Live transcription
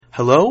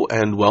Hello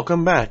and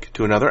welcome back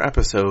to another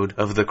episode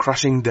of The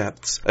Crushing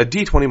Depths, a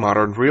D20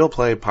 Modern Real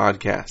Play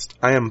podcast.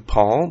 I am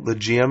Paul, the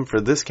GM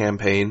for this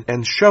campaign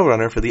and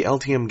showrunner for the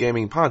LTM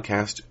Gaming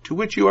podcast, to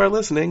which you are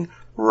listening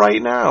right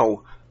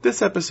now.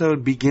 This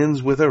episode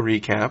begins with a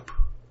recap,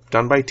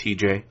 done by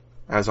TJ,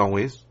 as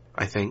always,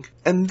 I think.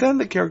 And then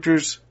the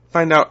characters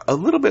find out a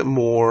little bit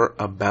more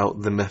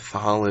about the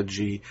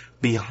mythology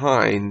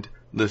behind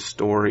the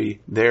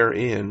story they're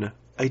in.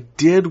 I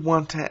did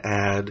want to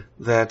add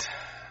that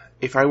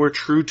if I were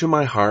true to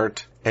my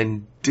heart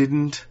and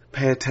didn't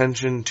pay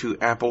attention to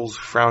Apple's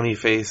frowny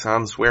face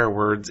on swear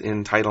words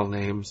in title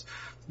names,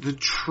 the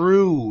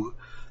true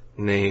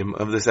name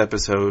of this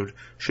episode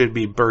should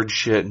be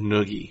Birdshit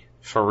Noogie,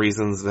 for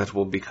reasons that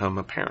will become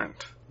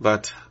apparent.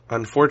 But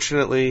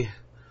unfortunately,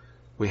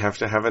 we have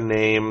to have a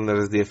name that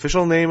is the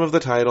official name of the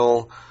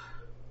title,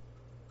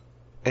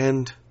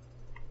 and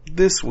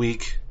this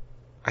week,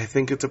 I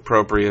think it's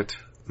appropriate.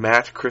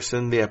 Matt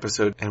christened the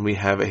episode, and we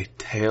have a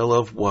tale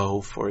of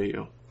woe for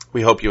you.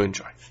 We hope you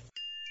enjoy.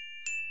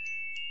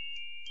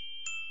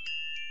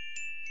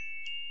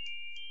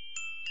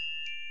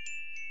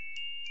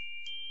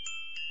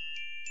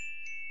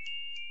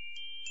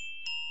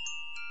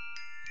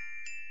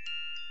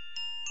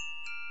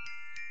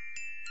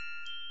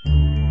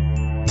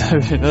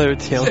 Another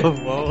tale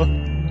of woe.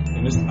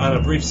 And just on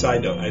a brief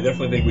side note, I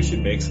definitely think we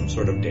should make some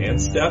sort of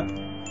dance step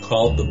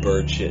called the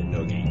bird shit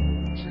noogie.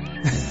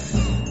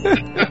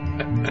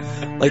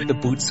 Like the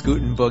boot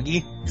scootin'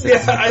 boogie?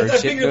 Yeah, I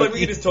figured like we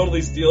could just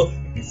totally steal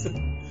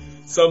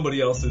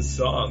somebody else's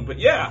song, but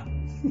yeah,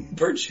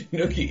 bird shit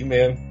noogie,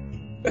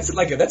 man. That's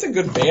a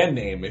good band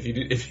name if you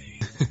do. It's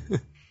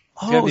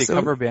gotta be a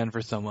cover band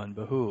for someone,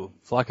 but who?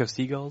 Flock of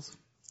Seagulls?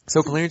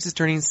 So Clarence is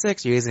turning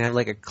 6. You guys gonna have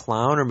like a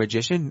clown or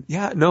magician?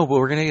 Yeah, no, but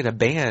we're gonna get a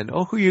band.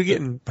 Oh, who are you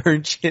getting?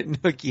 Bird shit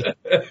noogie.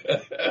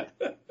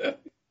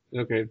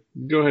 Okay,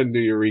 go ahead and do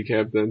your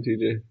recap then,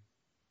 TJ.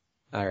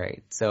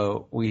 Alright,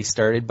 so we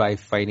started by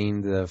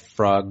fighting the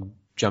frog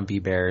jumpy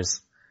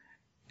bears,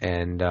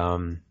 and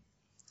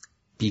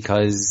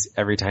because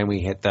every time we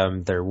hit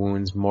them, their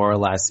wounds more or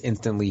less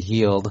instantly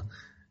healed,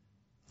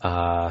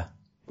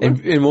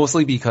 and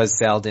mostly because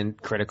Sal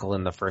didn't critical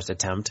in the first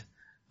attempt,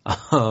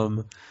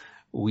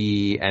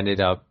 we ended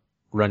up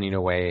running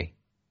away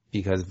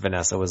because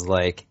Vanessa was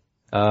like,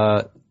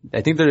 I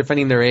think they're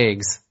defending their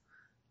eggs.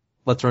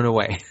 Let's run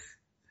away.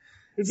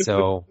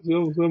 So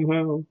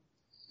somehow.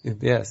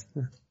 Yes.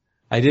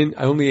 I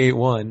only ate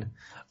one.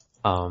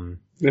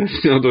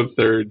 That's now the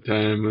third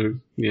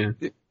time. Yeah.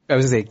 I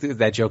was gonna say,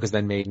 that joke has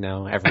been made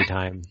now every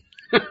time.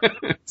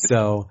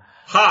 So.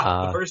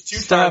 The first two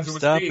times it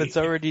was Stop, me. it's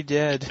already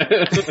dead.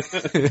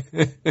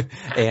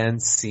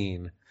 And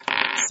scene.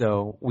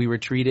 So we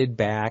retreated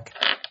back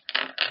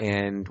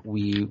and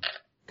we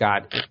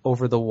got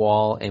over the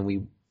wall and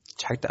we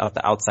checked out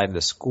the outside of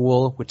the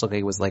school, which looked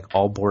like it was like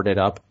all boarded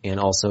up,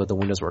 and also the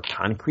windows were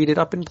concreted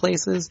up in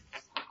places.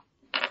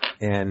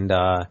 And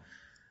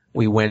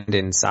we went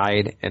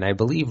inside, and I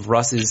believe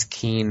Russ's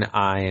keen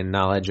eye and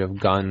knowledge of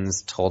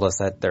guns told us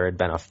that there had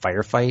been a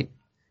firefight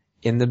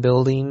in the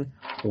building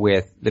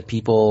with the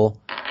people,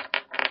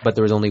 but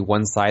there was only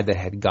one side that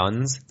had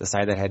guns. The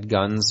side that had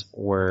guns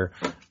were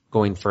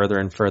going further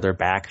and further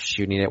back,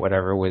 shooting at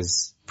whatever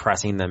was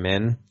pressing them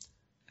in.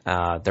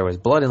 There was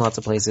blood in lots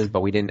of places,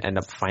 but we didn't end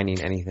up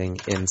finding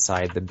anything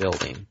inside the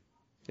building.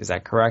 Is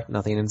that correct?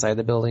 Nothing inside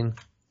the building?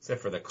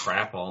 Except for the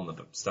crap all in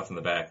the stuff in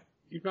the back.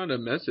 You found a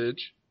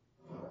message.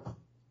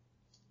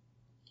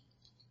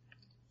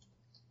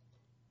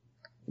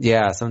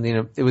 Yeah,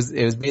 something. It was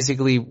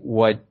basically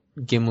what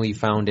Gimli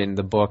found in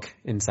the book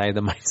inside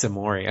the Mines of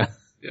Moria.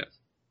 Yes.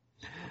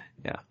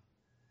 Yeah.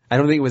 I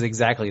don't think it was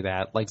exactly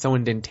that. Like,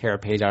 someone didn't tear a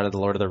page out of the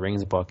Lord of the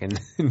Rings book and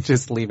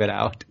just leave it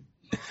out.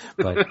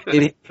 But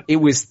it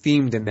was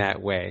themed in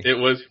that way. It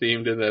was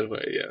themed in that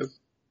way, yes.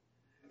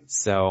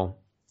 So.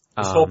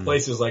 This whole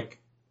place is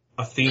like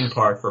a theme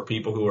park for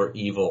people who are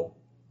evil.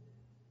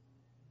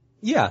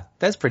 Yeah,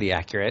 that's pretty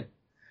accurate.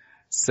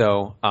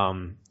 So,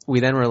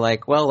 we then were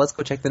like, well, let's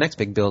go check the next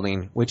big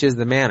building, which is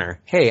the manor.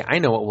 Hey, I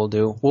know what we'll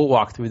do. We'll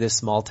walk through this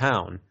small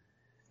town.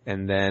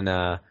 And then,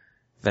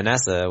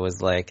 Vanessa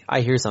was like, I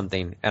hear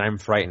something and I'm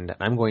frightened and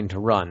I'm going to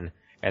run.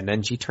 And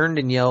then she turned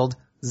and yelled,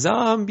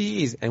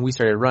 zombies! And we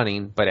started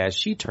running, but as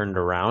she turned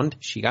around,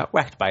 she got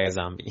whacked by a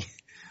zombie.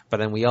 But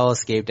then we all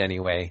escaped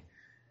anyway.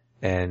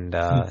 And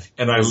I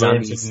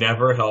learned to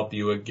never help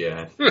you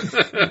again.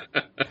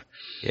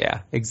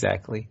 Yeah,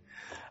 exactly.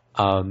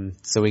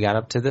 So we got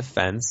up to the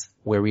fence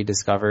where we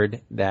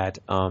discovered that,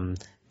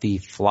 the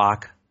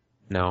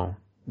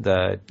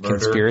Murder.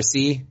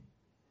 conspiracy.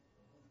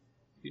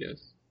 Yes.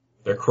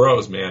 They're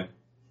crows, man.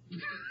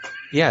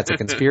 Yeah, it's a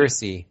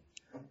conspiracy.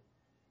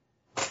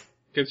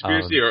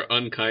 Conspiracy or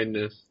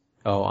unkindness?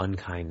 Oh,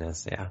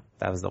 unkindness. Yeah,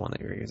 that was the one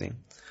that you were using.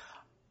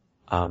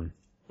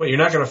 Wait, you're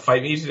not gonna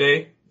fight me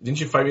today? Didn't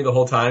you fight me the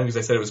whole time because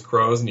I said it was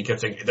crows and you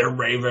kept saying, they're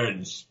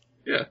ravens?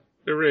 Yeah,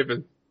 they're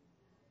ravens.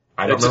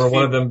 I don't remember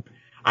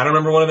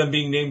one of them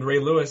being named Ray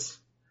Lewis.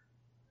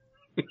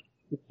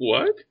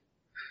 What?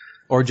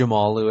 Or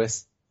Jamal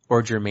Lewis.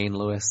 Or Jermaine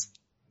Lewis.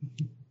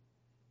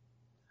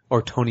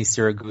 Or Tony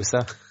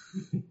Siragusa.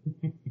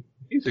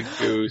 He's a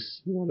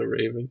goose, not a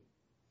raven.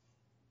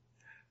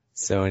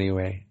 So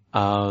anyway,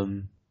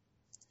 so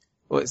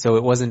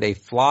it wasn't a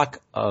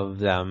flock of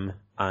them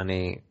on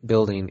a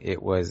building,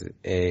 it was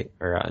an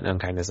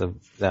unkindness of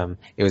them.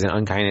 It was an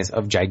unkindness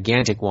of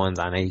gigantic ones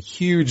on a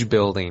huge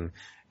building.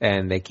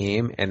 And they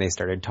came and they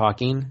started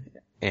talking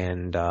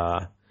and,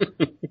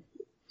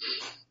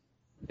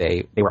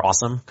 they were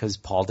awesome because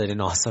Paul did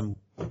an awesome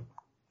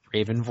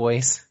raven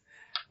voice.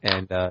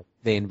 And,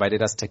 they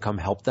invited us to come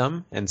help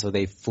them. And so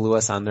they flew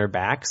us on their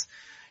backs.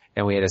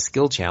 And we had a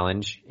skill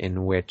challenge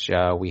in which,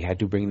 we had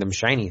to bring them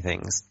shiny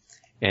things.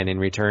 And in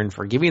return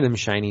for giving them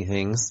shiny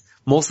things,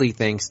 mostly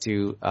thanks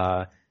to,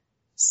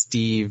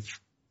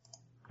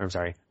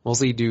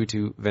 mostly due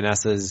to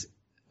Vanessa's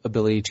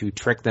ability to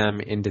trick them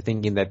into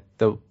thinking that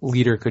the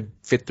leader could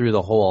fit through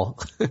the hole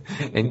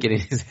and getting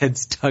his head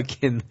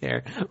stuck in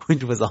there,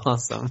 which was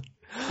awesome.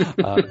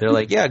 They're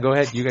like, yeah, go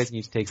ahead. You guys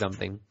need to take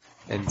something.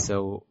 And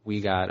so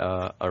we got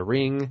a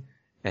ring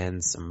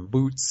and some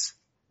boots.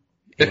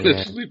 And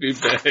a sleeping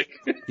bag.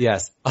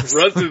 Yes.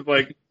 Russ is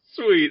like,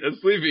 sweet, a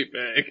sleeping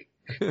bag.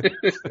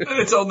 And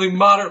it's only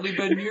moderately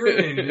been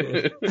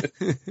urinated.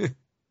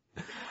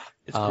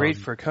 It's great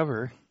for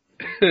cover.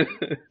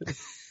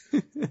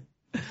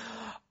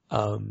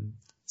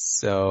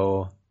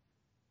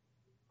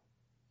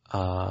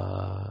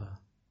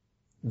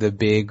 The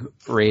big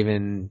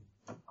raven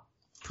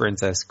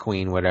princess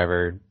queen,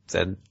 whatever,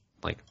 said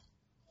like,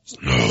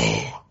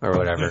 no, or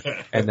whatever.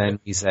 And then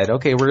he said,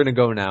 okay, we're gonna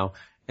go now.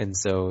 And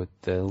so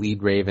the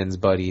lead raven's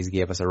buddies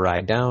gave us a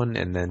ride down,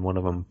 and then one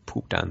of them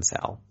pooped on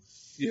Sal.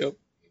 Yep.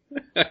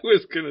 I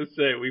was gonna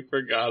say, we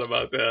forgot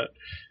about that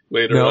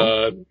later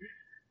on.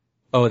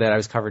 Oh, that I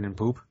was covered in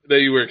poop?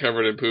 That you were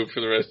covered in poop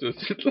for the rest of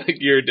it. Like,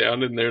 you're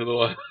down in there,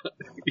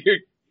 you're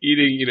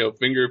eating,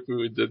 finger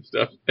foods and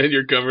stuff, and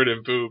you're covered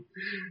in poop,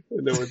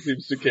 and no one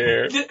seems to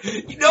care. No,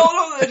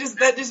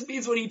 that just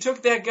means when he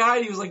took that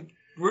guy, he was like,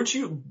 weren't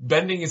you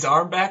bending his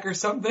arm back or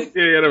something?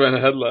 Yeah, he had him in a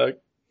headlock.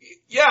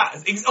 Yeah,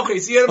 okay,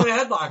 so you had him in a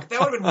headlock.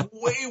 That would have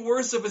been way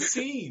worse of a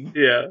scene.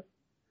 Yeah.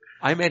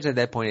 I imagine at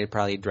that point it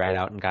probably dried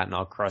out and gotten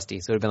all crusty,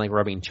 so it would have been like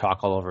rubbing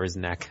chalk all over his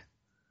neck.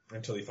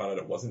 Until he found out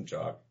it wasn't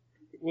chalk.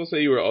 We'll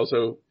say you were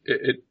also,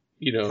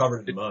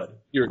 covered in mud.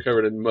 You were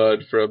covered in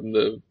mud from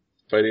the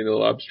fighting the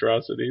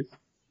lobstrosities.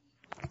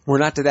 We're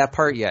not to that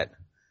part yet.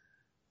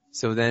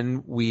 So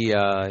then we,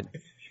 how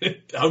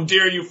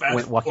dare you fast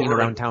went walking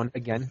around town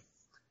again.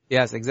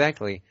 Yes,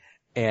 exactly.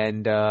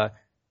 And,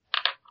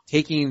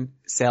 taking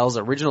Sal's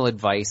original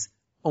advice,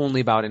 only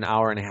about an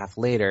hour and a half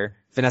later,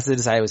 Vanessa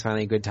decided it was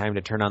finally a good time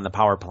to turn on the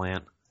power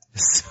plant.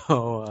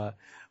 So,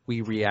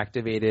 we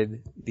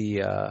reactivated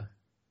the,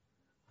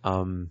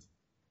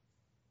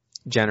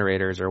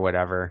 generators or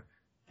whatever,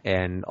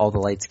 and all the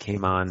lights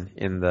came on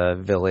in the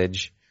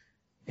village.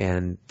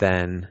 And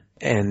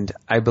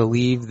I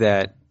believe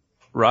that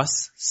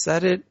Russ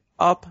set it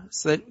up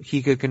so that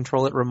he could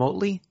control it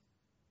remotely,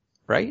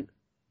 right?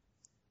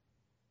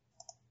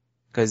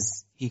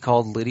 Because he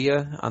called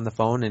Lydia on the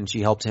phone and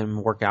she helped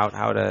him work out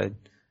how to...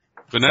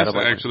 Vanessa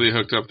actually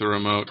hooked up the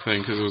remote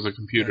thing because it was a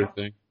computer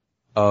thing.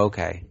 Oh,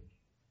 okay.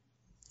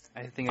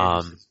 I think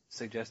I just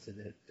suggested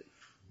it.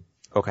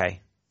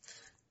 Okay.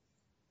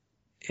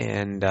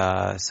 And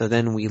so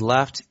then we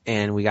left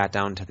and we got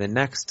down to the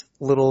next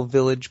little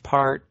village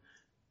part.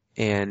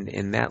 And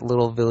in that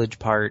little village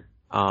part,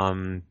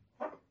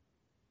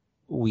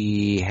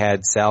 we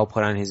had Sal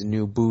put on his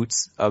new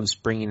boots of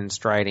springing and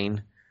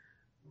striding.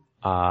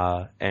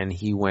 And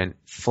he went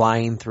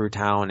flying through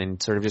town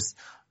and sort of just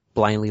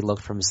blindly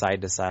looked from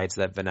side to side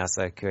so that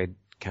Vanessa could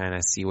kind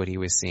of see what he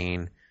was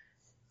seeing.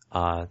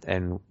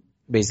 And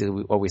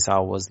basically what we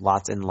saw was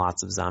lots and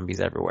lots of zombies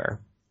everywhere.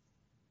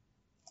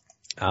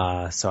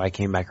 So I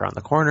came back around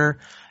the corner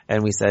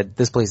and we said,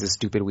 this place is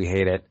stupid, we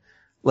hate it.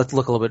 Let's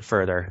look a little bit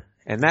further.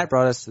 And that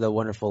brought us to the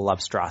wonderful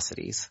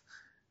lobstrosities.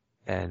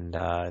 And,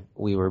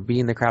 we were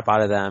beating the crap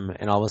out of them,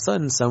 and all of a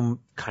sudden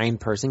some kind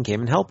person came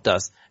and helped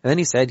us. And then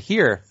he said,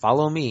 here,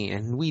 follow me.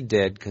 And we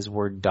did, cause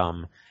we're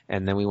dumb.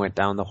 And then we went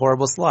down the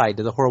horrible slide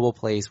to the horrible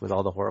place with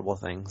all the horrible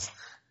things.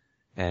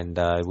 And,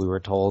 we were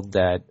told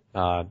that,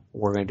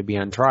 we're going to be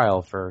on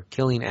trial for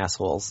killing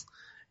assholes.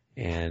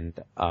 And,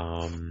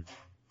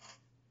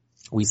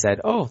 we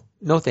said, oh,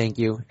 no thank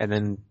you. And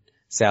then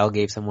Sal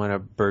gave someone a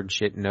bird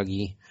shit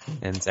noogie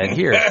and said,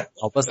 here,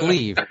 help us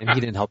leave. And he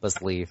didn't help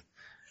us leave.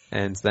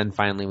 And so then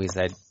finally we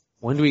said,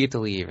 when do we get to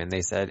leave? And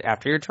they said,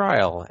 after your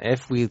trial,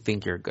 if we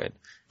think you're good.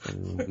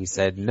 And we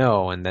said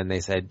no. And then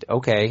they said,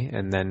 okay.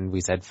 And then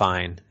we said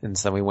fine. And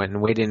so we went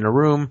and waited in a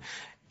room.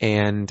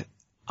 And,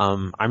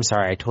 I'm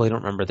sorry, I totally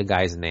don't remember the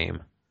guy's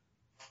name.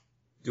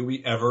 Do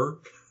we ever?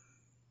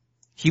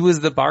 He was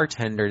the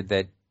bartender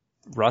that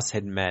Russ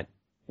had met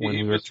when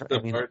he we were was the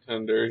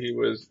bartender.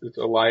 It's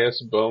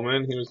Elias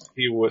Bowman.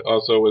 He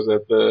also was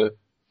at the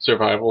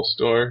survival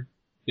store.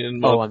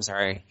 I'm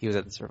sorry. He was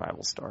at the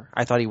survival store.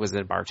 I thought he was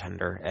a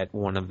bartender at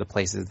one of the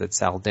places that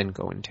Sal didn't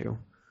go into.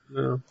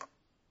 No.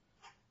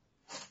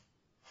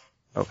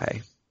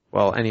 Okay.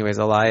 Well, anyways,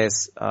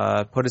 Elias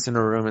put us in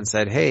a room and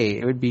said, "Hey,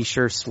 it would be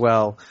sure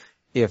swell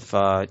if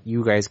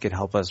you guys could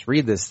help us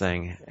read this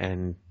thing."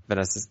 And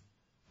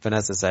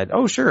Vanessa said,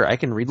 "Oh, sure, I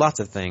can read lots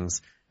of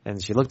things."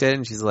 And she looked at it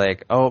and she's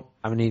like, "Oh,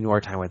 I'm gonna need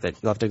more time with it.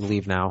 You'll have to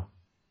leave now."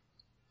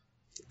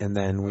 And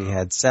then we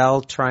had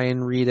Sal try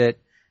and read it,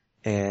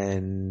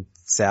 and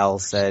Sal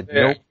said,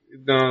 "Nope."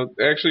 No,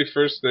 actually,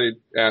 first they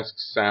asked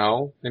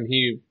Sal, and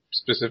he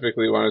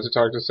specifically wanted to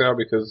talk to Sal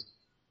because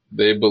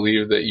they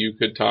believed that you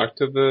could talk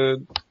to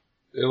the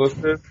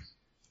illicits.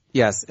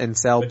 Yes, and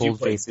Sal But you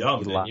played boldfacedly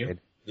dumb, didn't you? lied.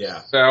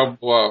 Yeah. Sal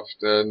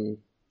bluffed, and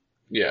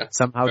yeah.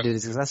 Somehow did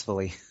it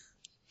successfully.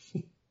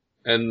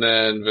 And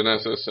then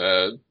Vanessa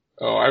said,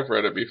 "Oh, I've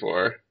read it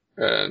before,"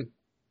 and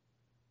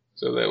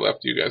so they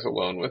left you guys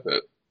alone with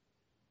it.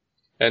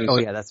 And Oh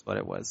so yeah, that's what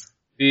it was.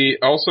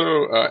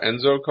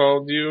 Enzo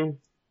called you,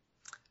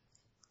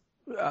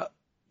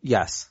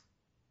 Yes.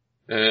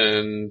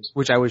 and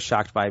Which I was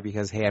shocked by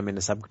because, hey, I'm in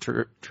a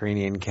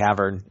subterranean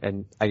cavern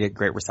and I get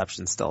great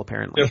reception still,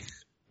 apparently. Yep.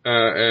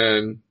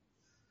 And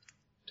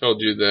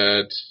told you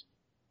that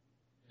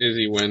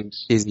Izzy went.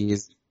 Izzy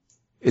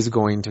is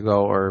going to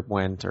go or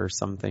went or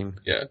something.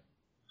 Yeah.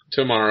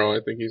 Tomorrow,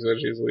 I think he said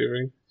she's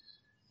leaving.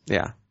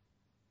 Yeah.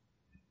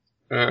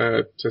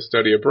 To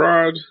study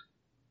abroad.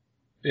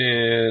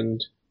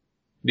 And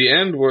the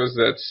end was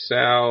that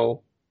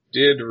Sal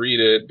did read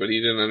it, but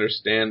he didn't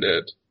understand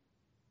it.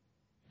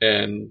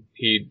 And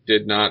he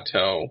did not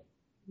tell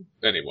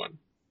anyone.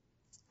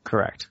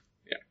 Correct.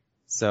 Yeah.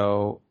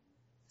 So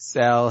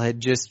Sal had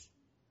just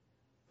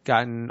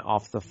gotten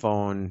off the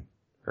phone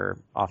or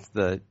off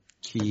the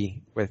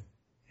key with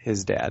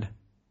his dad.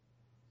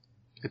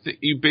 I think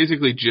you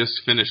basically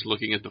just finished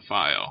looking at the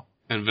file,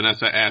 and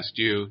Vanessa asked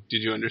you,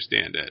 "Did you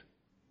understand it?"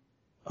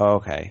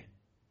 Okay.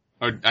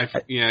 Or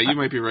you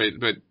might be right,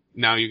 but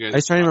now you guys. I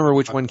was trying to remember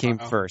which one came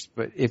first,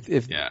 but if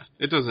yeah,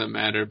 it doesn't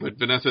matter. But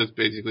Vanessa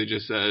basically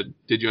just said,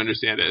 "Did you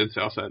understand it?" And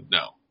Sal said,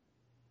 "No."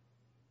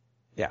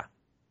 Yeah.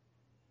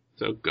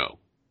 So go.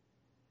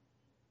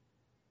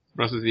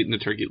 Russ is eating a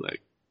turkey leg.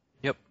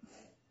 Yep.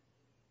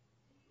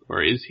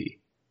 Or is he?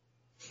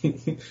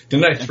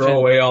 Didn't I throw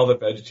away all the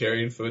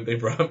vegetarian food they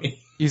brought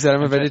me? You said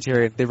I'm a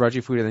vegetarian. They brought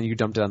you food and then you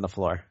dumped it on the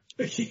floor.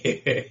 It's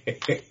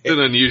an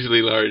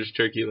unusually large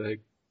turkey leg.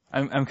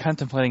 I'm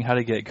contemplating how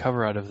to get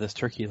cover out of this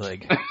turkey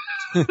leg.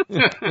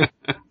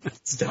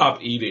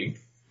 Stop eating.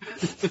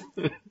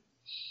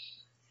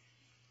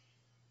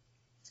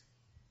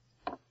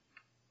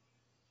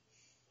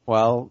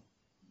 Well,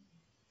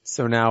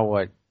 so now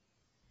what?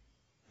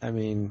 I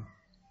mean,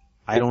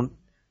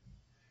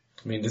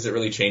 does it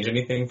really change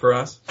anything for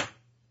us?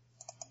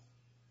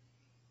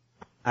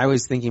 I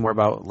was thinking more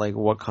about like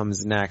what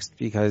comes next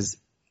because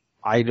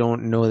I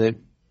don't know that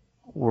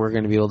we're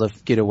going to be able to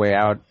get a way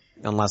out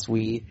unless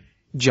we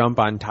jump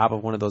on top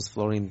of one of those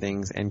floating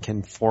things and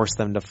can force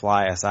them to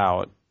fly us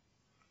out.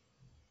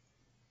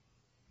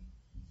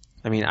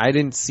 I mean, I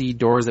didn't see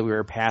doors that we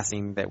were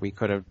passing that we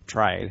could have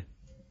tried.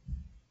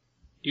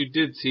 You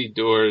did see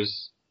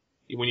doors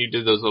when you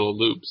did those little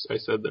loops. I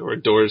said there were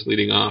doors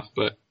leading off,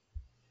 but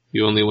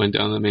you only went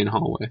down the main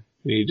hallway.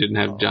 You didn't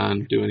have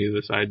John do any of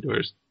the side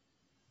doors.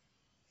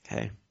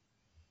 Okay.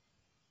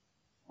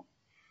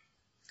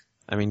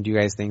 I mean, do you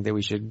guys think that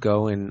we should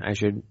go and I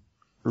should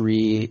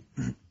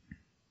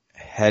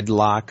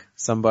headlock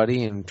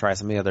somebody and try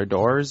some of the other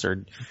doors,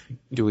 or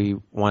do we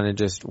want to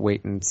just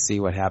wait and see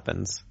what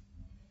happens?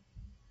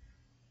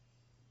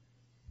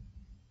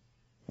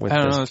 I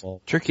don't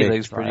know. Turkey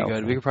leg's pretty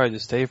good. We could probably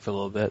just stay for a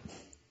little bit.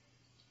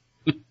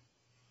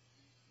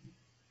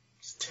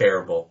 It's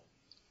terrible.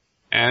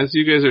 As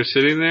you guys are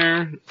sitting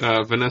there,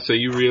 Vanessa,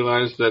 you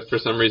realize that for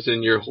some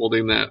reason you're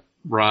holding that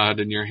rod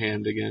in your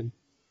hand again.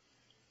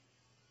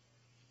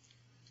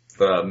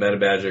 The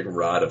Metamagic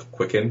Rod of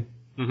Quicken.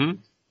 Mm-hmm.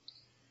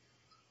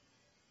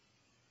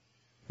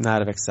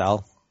 Not of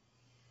Excel.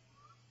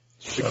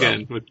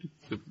 Again, with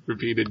the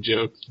repeated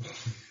jokes.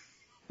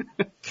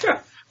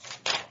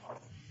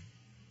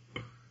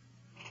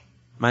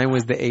 Mine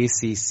was the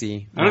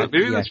ACC. I don't know,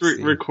 maybe this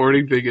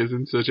recording thing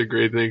isn't such a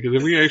great thing, because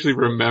if we actually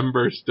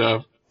remember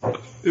stuff,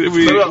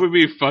 it would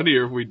be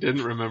funnier if we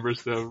didn't remember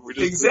stuff.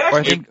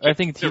 Exactly. I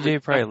think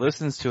TJ probably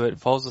listens to it,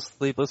 falls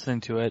asleep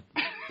listening to it,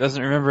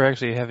 doesn't remember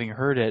actually having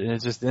heard it, and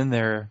it's just in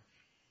there.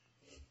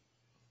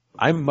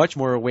 I'm much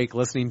more awake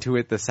listening to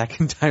it the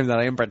second time than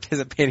I am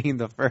participating in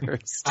the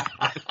first.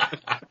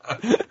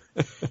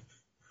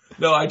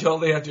 No, I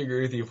totally have to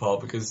agree with you, Paul,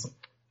 because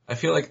I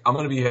feel like I'm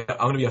gonna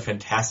be a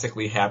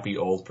fantastically happy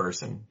old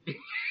person.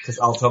 Because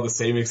I'll tell the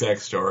same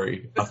exact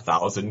story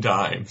 1,000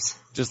 times.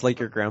 Just like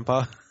your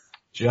grandpa?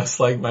 Just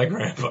like my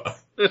grandpa.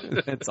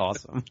 That's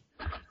awesome.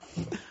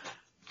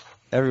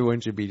 Everyone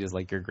should be just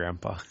like your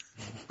grandpa.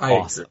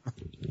 Awesome.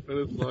 But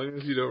as long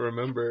as you don't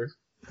remember,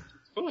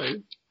 it's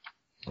fine.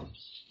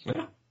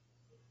 Yeah.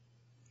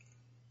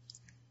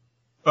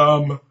 I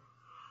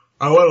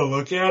want to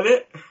look at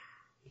it.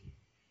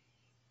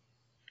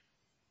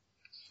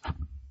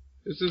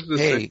 This is the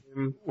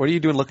same. What are you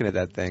doing looking at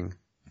that thing?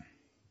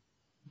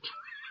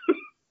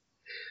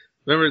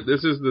 Remember,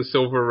 this is the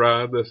silver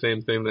rod, the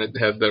same thing that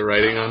had the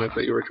writing on it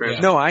that you were trying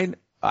to... No,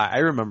 I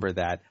remember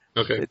that.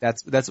 Okay.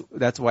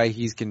 That's why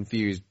he's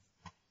confused,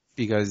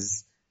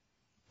 because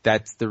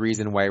that's the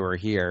reason why we're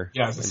here.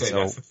 Yeah, I was gonna say,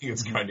 that's the thing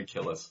that's trying to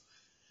kill us.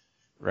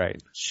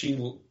 Right. She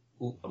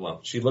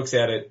looks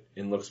at it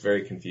and looks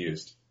very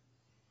confused.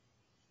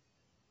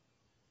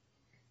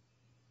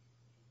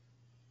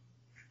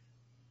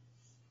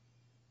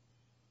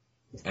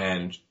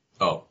 And,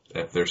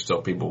 if there's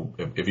still people,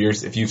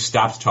 if you've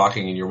stopped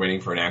talking and you're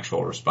waiting for an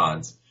actual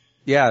response.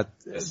 Yeah.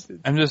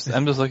 I'm just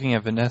looking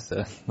at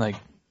Vanessa, like.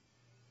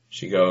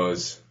 She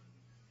goes,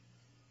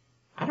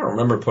 I don't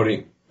remember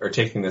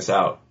taking this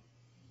out.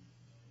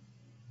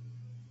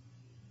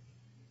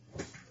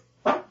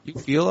 You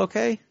feel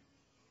okay?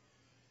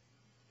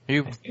 Are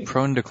you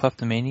prone to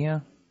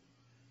kleptomania?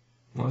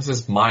 Well, this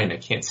is mine. I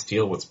can't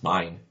steal what's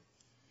mine.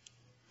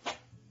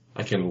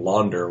 I can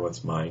launder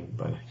what's mine,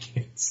 but I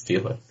can't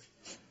steal it.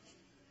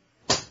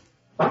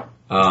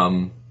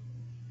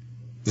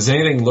 Does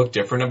anything look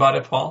different about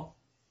it, Paul?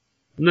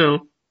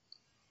 No.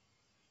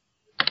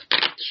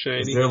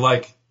 Shiny.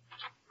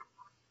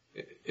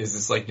 Is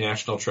this like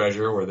National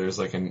Treasure where there's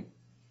like a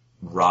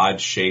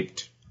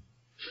rod-shaped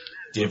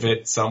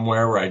divot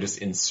somewhere where I just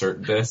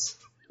insert this?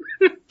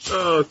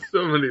 Oh,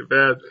 so many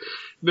bad.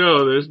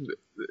 No, there's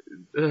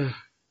a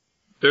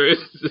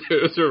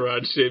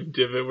rod-shaped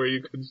divot where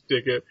you can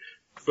stick it,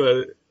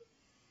 but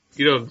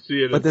you don't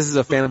see it. But this is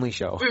a family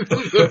show. This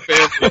is a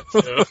family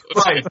show.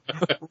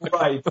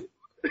 Right.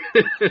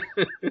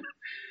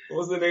 What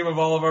was the name of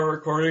all of our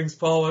recordings,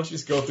 Paul? Why don't you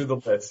just go through the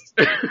list?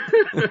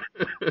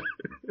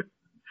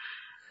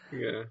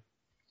 Yeah.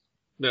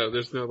 No,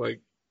 there's no like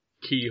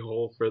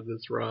keyhole for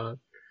this rod.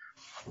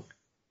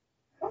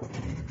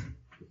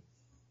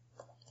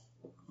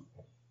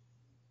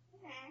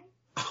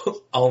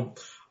 I'll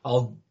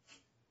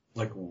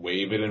like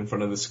wave it in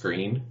front of the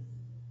screen.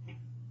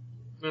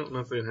 No,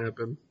 nothing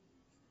happened.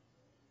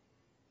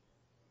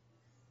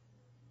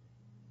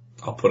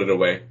 I'll put it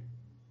away.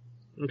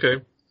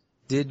 Okay.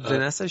 Did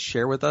Vanessa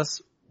share with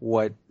us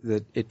what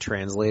it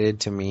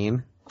translated to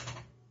mean?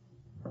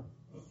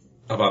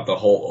 About the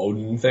whole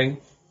Odin thing?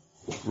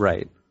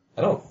 Right.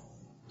 I don't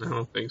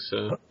think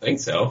so. think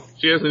so.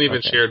 She hasn't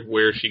even shared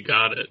where she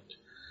got it.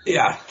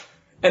 Yeah.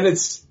 And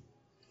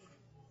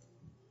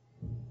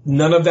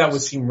none of that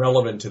would seem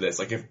relevant to this.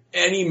 Like, if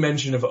any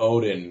mention of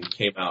Odin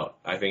came out,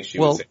 I think she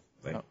would say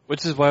something.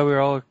 Which is why we're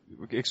all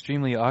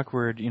extremely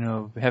awkward,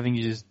 having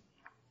you just,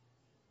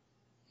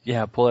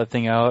 pull that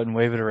thing out and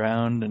wave it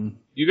around and...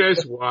 You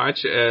guys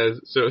watch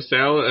so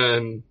Sal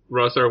and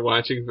Russ are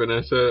watching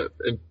Vanessa,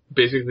 and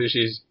basically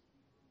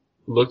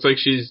looks like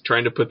she's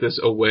trying to put this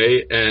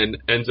away and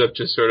ends up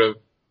just sort of,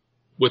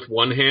 with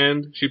one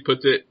hand, she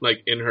puts it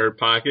like in her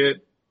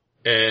pocket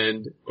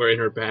or in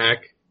her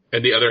back,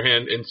 and the other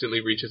hand instantly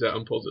reaches out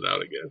and pulls it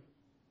out again.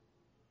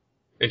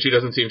 And she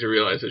doesn't seem to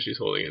realize that she's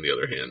holding it in the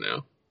other hand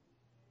now.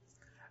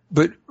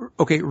 But,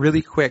 okay,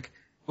 really quick.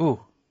 Ooh.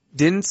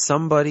 Didn't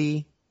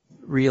somebody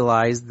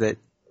realize that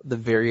the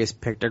various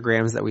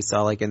pictograms that we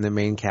saw, like, in the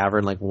main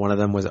cavern, like, one of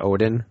them was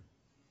Odin?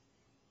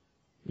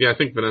 Yeah, I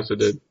think Vanessa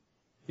did.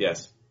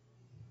 Yes.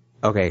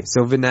 Okay,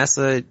 so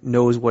Vanessa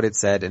knows what it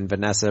said, and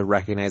Vanessa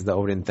recognized the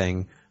Odin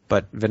thing,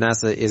 but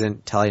Vanessa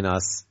isn't telling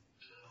us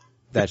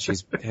that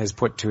has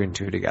put two and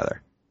two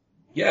together.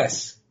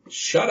 Yes.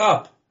 Shut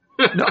up.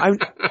 No,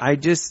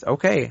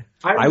 okay.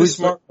 I was the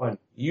smart one.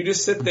 You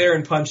just sit there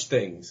and punch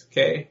things,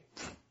 okay?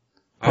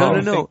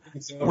 No.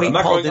 Wait, I'm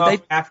not Paul, going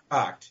off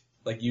half-cocked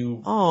like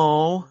you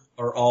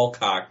are all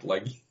cocked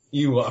like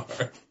you are.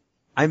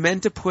 I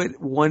meant to put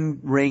one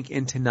rank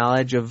into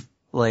knowledge of,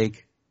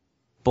 like,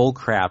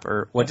 bullcrap,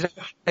 or what did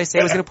I say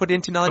I was going to put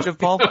into knowledge of,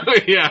 Paul?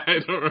 Yeah, I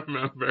don't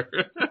remember.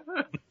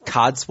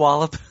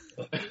 Codswallop?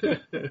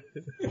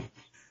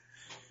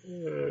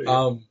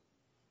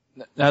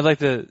 I'd like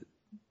to...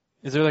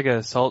 Is there like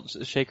a salt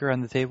shaker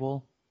on the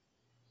table?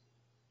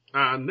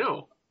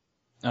 No.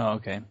 Oh,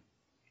 okay.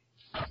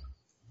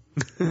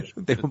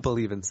 They don't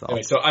believe in salt.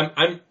 Anyway, so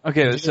I'm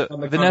okay. So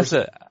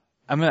Vanessa,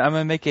 I'm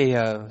gonna make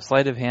a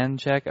sleight of hand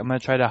check. I'm gonna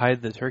try to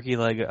hide the turkey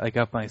leg like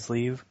up my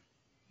sleeve.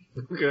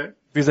 Okay.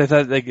 Because I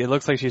thought like it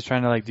looks like she's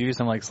trying to like do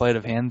some like sleight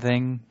of hand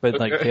thing, but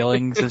like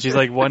failing since she's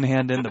like one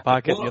hand in the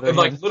pocket, and the other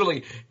hand.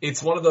 Literally,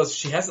 it's one of those.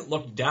 She hasn't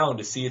looked down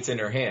to see it's in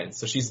her hand,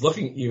 so she's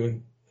looking at you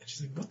and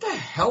she's like, "What the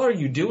hell are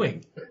you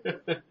doing?"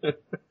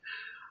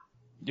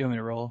 You want me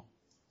to roll?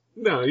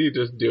 No, you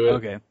just do it.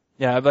 Okay.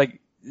 Yeah, I'm like.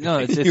 No,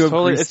 it's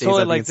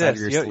totally like this.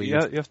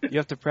 You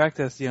have to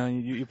practice.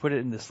 You put it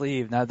in the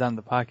sleeve, not down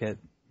the pocket.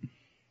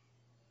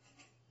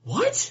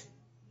 What?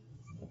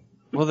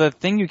 Well, the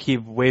thing you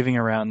keep waving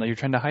around, like you're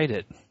trying to hide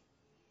it.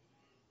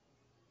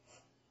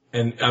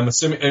 And I'm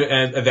assuming,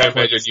 and at that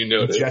point,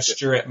 you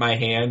gesture at my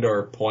hand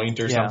or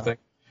point or something.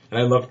 And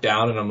I look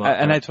down and I'm like,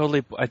 I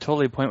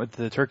totally point with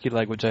the turkey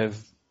leg, which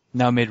I've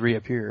now made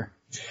reappear.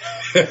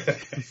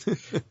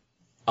 This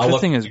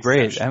thing is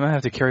great. I'm gonna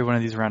have to carry one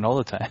of these around all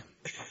the time.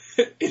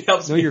 It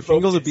helps me your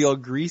focus. fingers will be all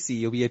greasy.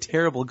 You'll be a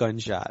terrible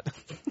gunshot.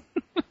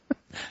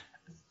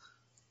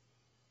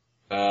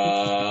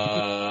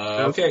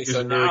 Okay,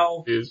 so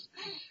now it's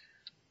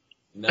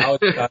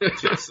time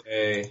to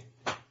say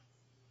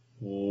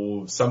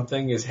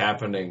something is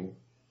happening.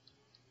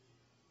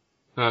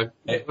 Go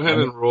ahead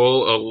and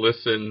roll a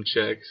listen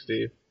check,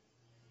 Steve.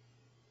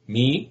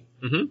 Me?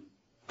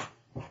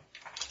 Mm-hmm.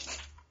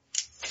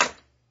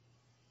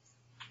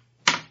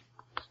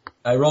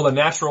 I rolled a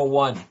natural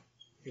 1.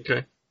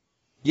 Okay.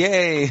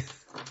 Yay!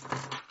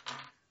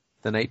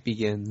 The night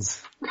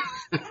begins.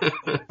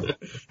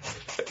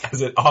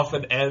 As it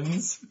often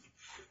ends.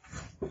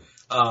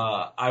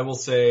 I will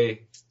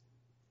say,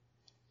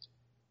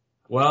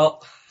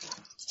 well,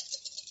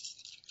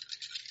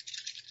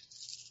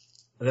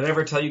 did I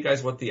ever tell you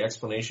guys what the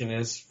explanation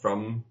is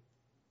from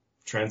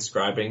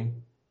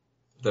transcribing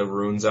the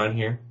runes on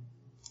here?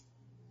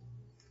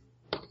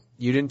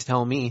 You didn't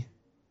tell me.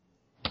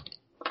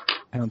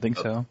 I don't think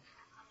so.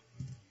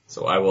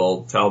 So I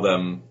will tell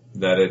them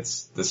that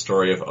it's the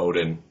story of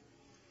Odin.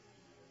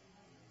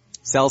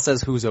 Sal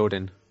says, who's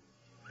Odin?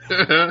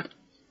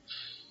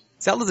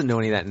 Sal doesn't know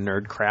any of that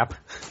nerd crap.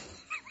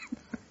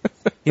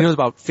 He knows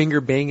about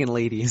finger banging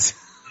ladies.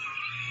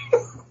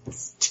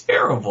 It's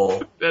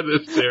terrible. That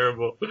is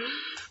terrible.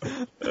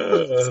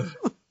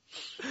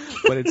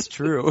 But it's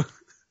true.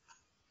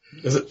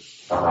 Is it?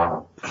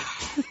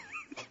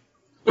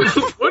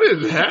 What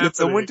is happening? Did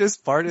someone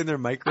just fart in their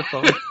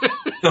microphone?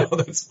 No,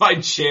 that's my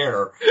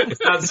chair. It's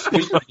not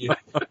squeaky.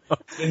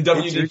 In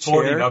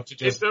WD-40 enough to It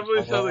just...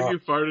 definitely sounded like you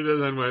farted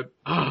and then went,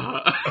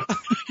 ah.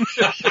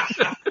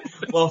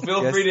 Well,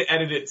 feel free to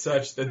edit it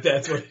such that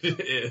that's what it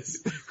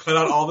is. Cut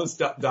out all this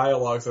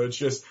dialogue so it's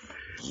just...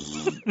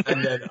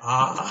 and then,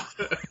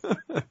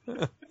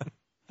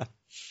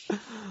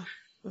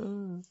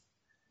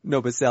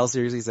 No, but Sal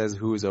seriously says,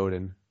 who's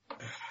Odin?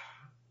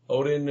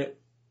 Odin,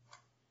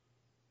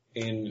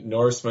 in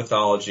Norse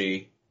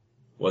mythology,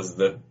 was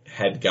the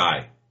head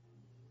guy.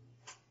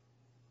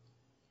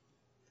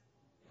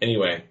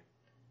 Anyway,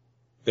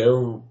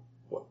 there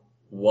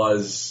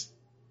was,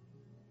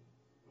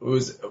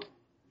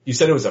 you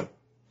said it was a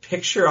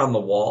picture on the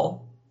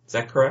wall? Is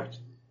that correct?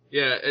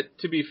 Yeah,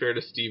 to be fair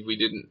to Steve, we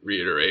didn't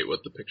reiterate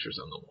what the pictures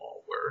on the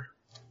wall were.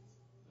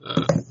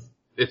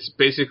 It's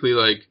basically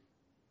like,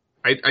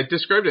 I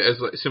described it as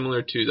like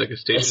similar to like a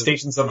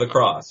Stations of the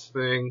Cross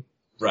thing.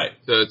 Right.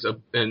 So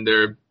and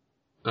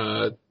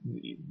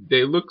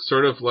they look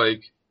sort of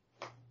like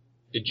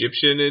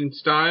Egyptian in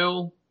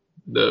style,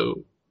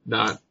 though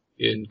not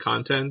in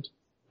content,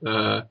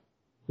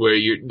 where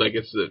you're, like,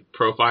 it's the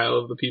profile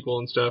of the people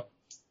and stuff.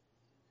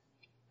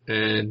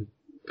 And,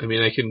 I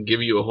mean, I can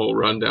give you a whole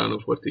rundown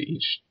of what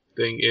each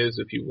thing is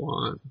if you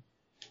want.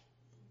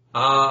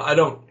 I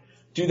don't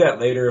do that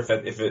later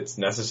if it's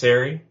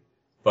necessary,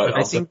 but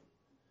I think,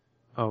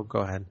 oh, go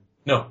ahead.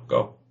 No,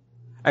 go.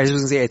 I was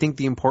just gonna say, I think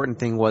the important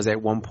thing was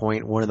at one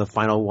point, one of the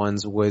final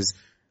ones was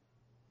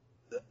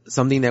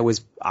something that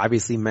was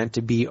obviously meant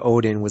to be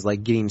Odin was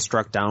like getting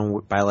struck down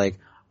by like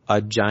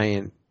a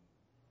giant,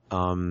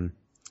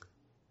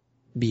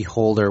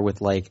 beholder with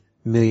like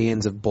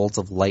millions of bolts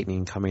of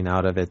lightning coming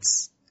out of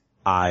its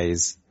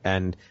eyes,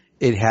 and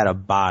it had a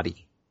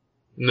body.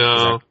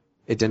 No.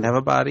 It didn't have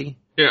a body?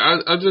 Yeah,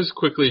 I'll just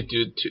quickly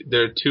do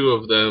there are two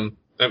of them.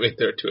 I mean,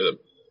 there are two of them.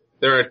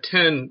 There are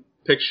 10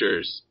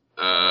 pictures,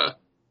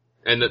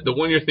 and the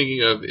one you're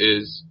thinking of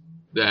is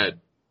that,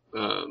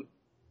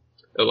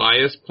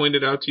 Elias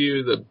pointed out to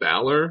you, the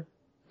Balor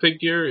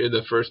figure in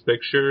the first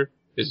picture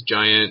is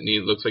giant and he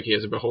looks like he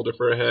has a beholder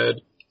for a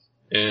head,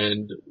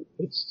 and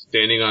it's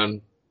standing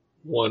on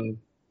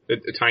a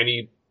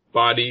tiny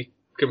body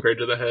compared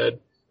to the head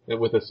and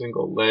with a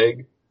single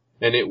leg,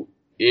 and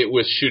it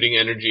was shooting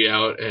energy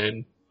out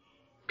and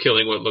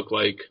killing what looked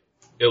like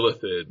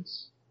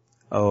illithids.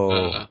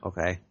 Oh,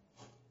 okay.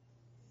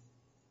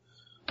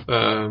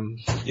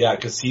 Yeah,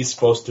 because he's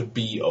supposed to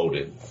be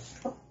Odin.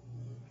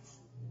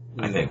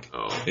 I think.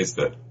 Oh. Is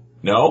that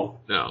no?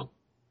 No.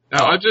 No,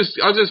 I'll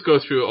just go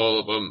through all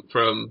of them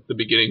from the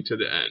beginning to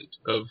the end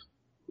of,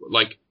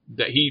 like,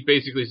 that he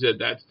basically said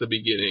that's the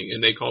beginning,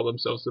 and they call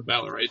themselves the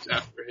Balorites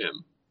after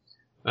him.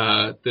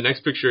 The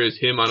next picture is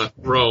him on a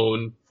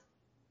throne,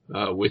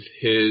 with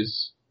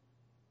his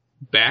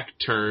back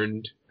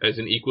turned as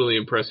an equally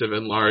impressive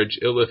and large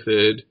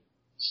illithid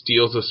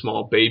steals a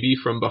small baby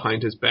from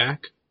behind his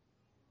back.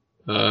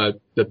 The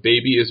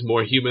baby is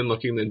more human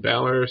looking than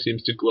Balor,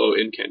 seems to glow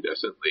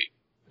incandescently.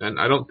 And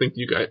I don't think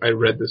you guys, I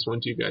read this one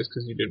to you guys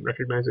because you didn't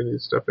recognize any of the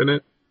stuff in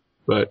it.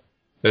 But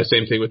the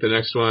same thing with the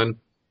next one.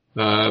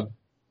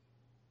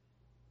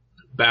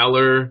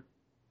 Balor,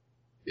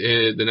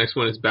 the next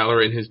one is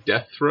Balor in his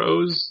death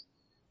throes.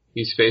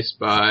 He's faced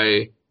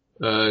by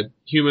a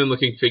human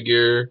looking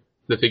figure.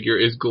 The figure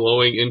is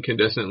glowing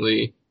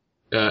incandescently,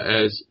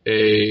 as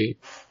a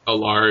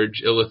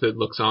large illithid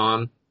looks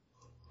on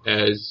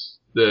as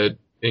the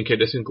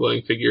incandescent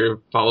glowing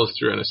figure follows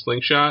through on a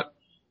slingshot,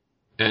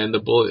 and the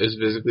bullet is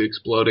visibly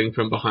exploding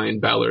from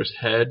behind Balor's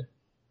head.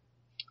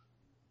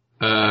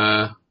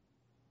 Like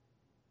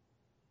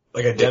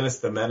a Dennis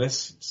the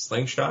Menace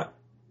slingshot?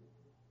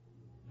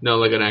 No,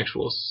 like an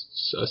actual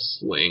a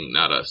sling,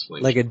 not a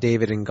sling. Like a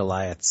David and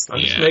Goliath sling.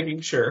 I'm just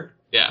making sure.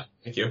 Yeah.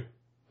 Thank you.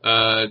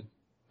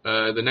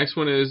 The next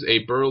one is a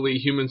burly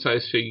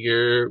human-sized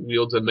figure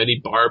wields a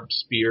many-barbed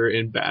spear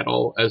in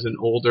battle as an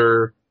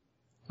older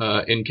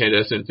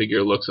incandescent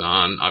figure looks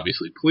on,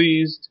 obviously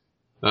pleased.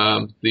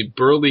 The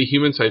burly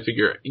human-sized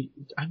figure,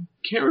 I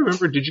can't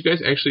remember, did you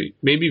guys actually,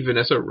 maybe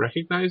Vanessa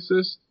recognize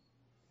this?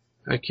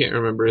 I can't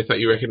remember. I thought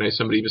you recognized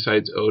somebody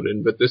besides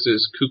Odin, but this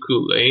is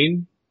Cuckoo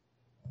Lane.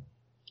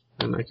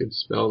 And I could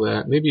spell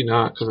that. Maybe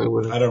not, because I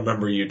wouldn't. I don't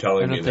remember you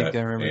telling me that. I don't think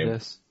I remember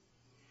this.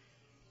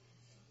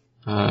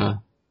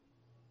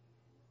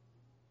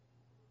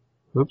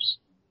 Oops.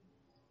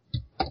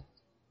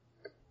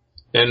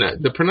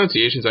 And the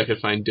pronunciations I could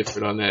find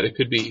different on that. It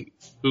could be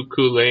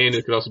Cuckoo Lane.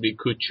 It could also be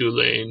Kuchu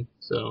Lane.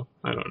 So,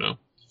 I don't know.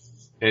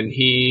 And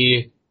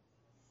he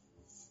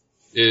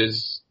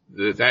is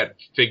that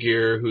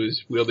figure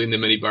who's wielding the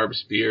many-barbed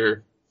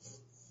spear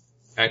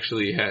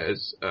actually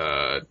has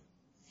a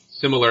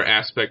similar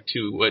aspect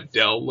to what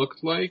Del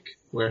looked like,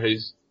 where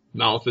his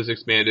mouth is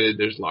expanded,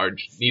 there's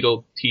large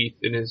needle teeth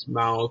in his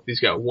mouth, he's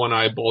got one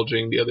eye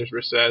bulging, the other's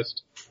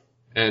recessed,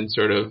 and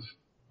sort of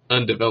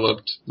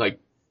undeveloped, like,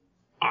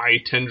 eye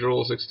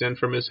tendrils extend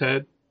from his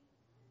head.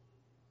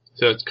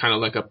 So it's kind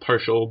of like a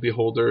partial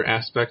beholder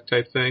aspect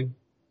type thing.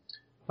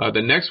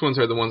 The next ones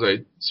are the ones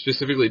I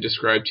specifically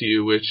described to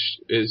you, which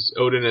is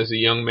Odin as a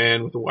young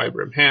man with a wide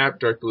brim hat,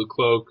 dark blue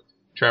cloak,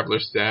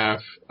 traveler's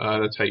staff.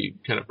 That's how you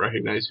kind of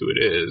recognize who it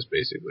is,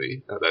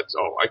 basically. That's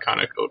all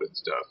iconic Odin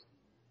stuff.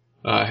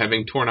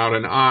 Having torn out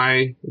an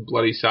eye, a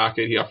bloody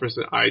socket, he offers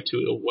an eye to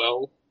a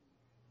well.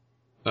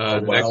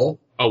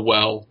 A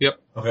well, yep.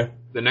 Okay.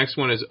 The next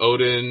one is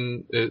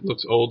Odin. It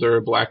looks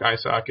older, black eye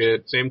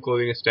socket, same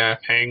clothing and staff,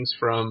 hangs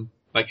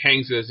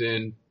as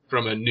in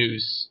from a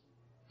noose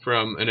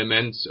from an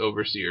immense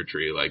overseer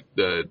tree. Like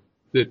the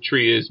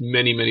tree is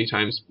many, many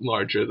times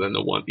larger than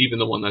even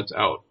the one that's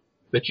out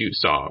that you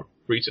saw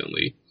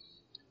recently.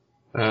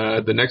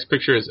 The next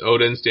picture is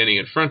Odin standing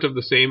in front of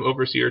the same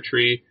overseer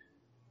tree.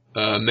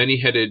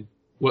 Many-headed,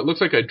 what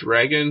looks like a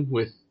dragon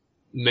with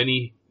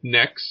many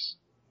necks.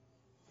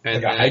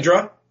 And like a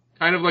hydra?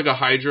 Kind of like a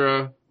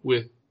hydra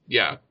with,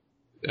 yeah.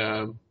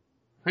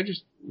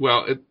 It's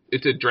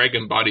a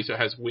dragon body, so it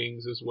has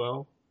wings as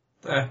well.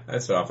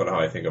 That's often how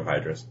I think of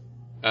hydras.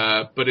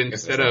 But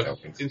instead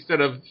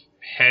of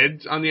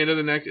heads on the end of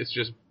the neck, it's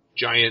just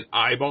giant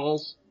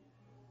eyeballs.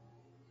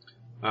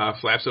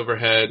 Flaps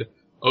overhead.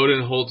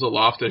 Odin holds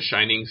aloft a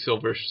shining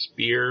silver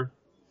spear.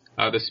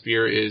 The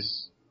spear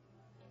is...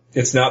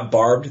 It's not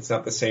barbed? It's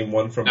not the same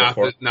one from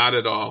before? Not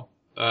at all.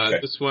 Okay.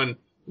 This one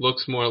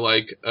looks more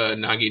like a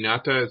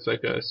naginata. It's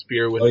like a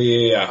spear with on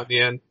the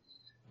end.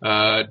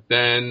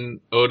 Then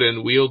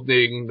Odin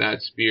wielding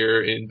that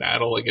spear in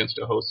battle against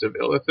a host of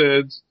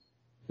Illithids.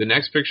 The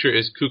next picture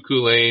is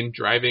Cuckoo Lane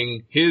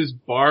driving his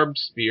barbed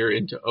spear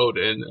into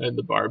Odin, and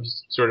the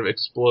barbs sort of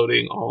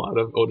exploding all out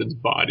of Odin's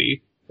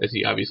body as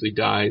he obviously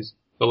dies.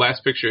 The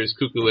last picture is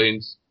Cuckoo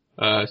Lane's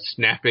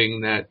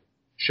snapping that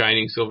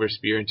shining silver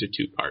spear into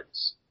two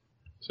parts.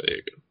 So there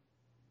you go.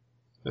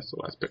 That's the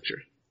last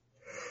picture.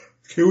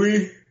 Can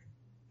we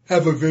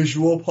have a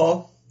visual,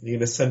 Paul? You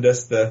gonna send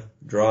us the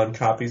drawn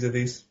copies of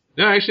these?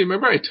 No, actually,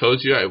 remember I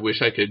told you I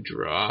wish I could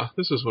draw?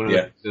 This was one of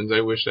the reasons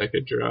I wish I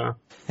could draw.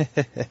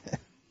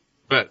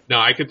 But no,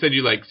 I could send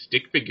you like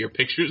stick figure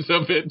pictures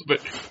of it, but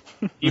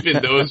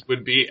even those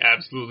would be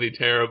absolutely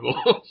terrible.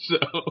 So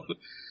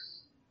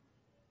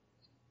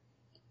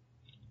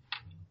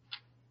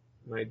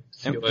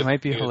it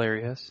might be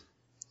hilarious.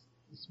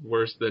 It's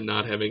worse than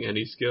not having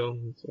any skill.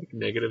 It's like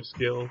negative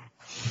skill.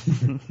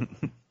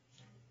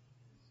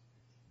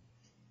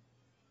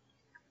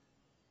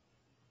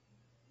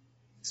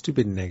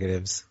 Stupid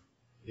negatives.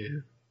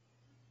 Yeah.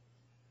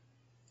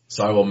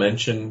 So I will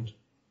mention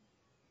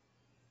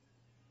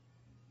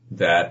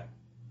that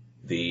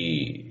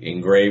the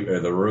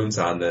the runes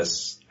on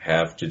this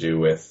have to do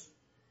with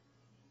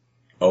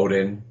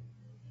Odin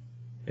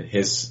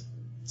and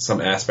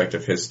some aspect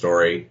of his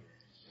story,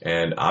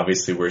 and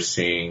obviously we're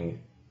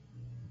seeing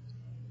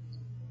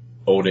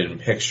Odin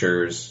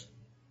pictures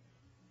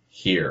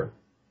here.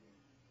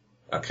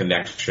 A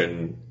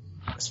connection,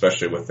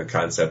 especially with the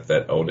concept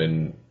that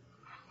Odin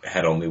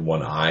had only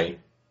one eye,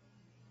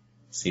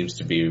 seems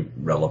to be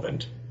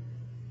relevant.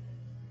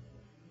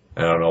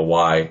 I don't know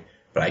why,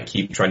 but I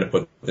keep trying to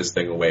put this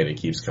thing away and it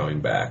keeps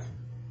coming back.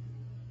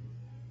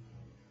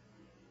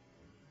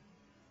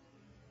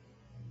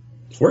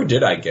 Where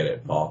did I get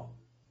it, Paul?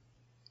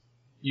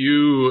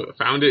 You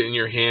found it in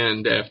your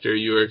hand after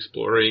you were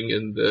exploring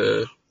in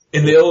the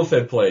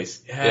Illithid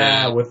place.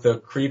 Yeah, with the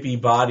creepy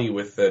body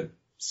with the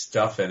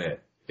stuff in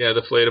it. Yeah,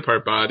 the flayed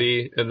apart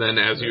body, and then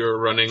as you were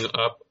running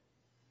up,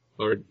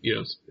 or,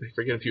 I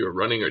forget if you were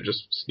running or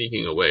just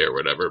sneaking away or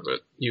whatever,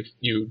 but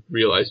you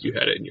realized you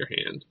had it in your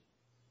hand.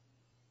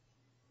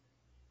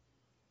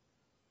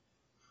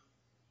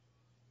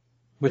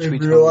 Which we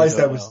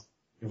realized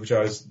which I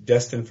was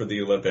destined for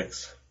the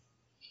Olympics.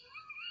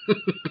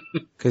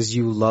 Because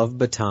you love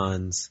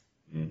batons.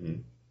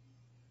 Mm-hmm.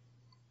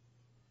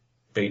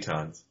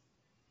 batons.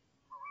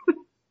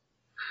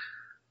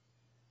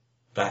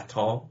 That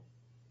tall?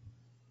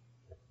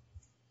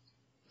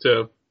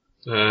 So,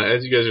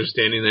 as you guys are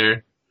standing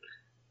there,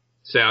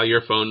 Sal,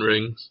 your phone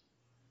rings.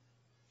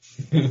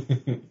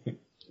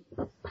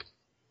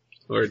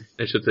 Or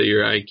I should say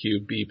your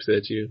IQ beeps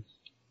at you.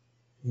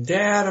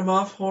 Dad, I'm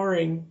off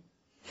whoring.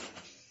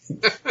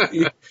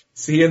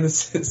 See you in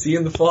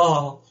the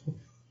fall.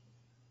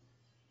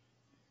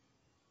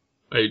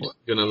 Are you just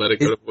gonna let it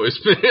go to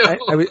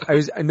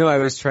voicemail? I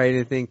was trying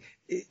to think,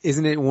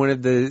 isn't it one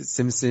of the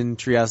Simpson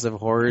Treehouse of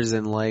Horrors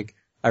and like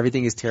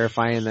everything is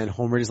terrifying and then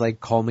Homer just like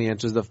calmly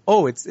answers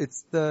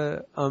it's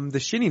the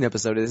shitting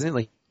episode, isn't it?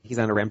 Like he's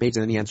on a rampage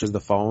and then he answers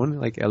the phone,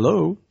 like,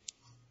 hello?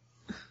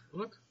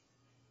 What?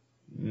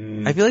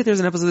 I feel like there's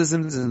an episode of The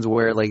Simpsons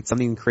where like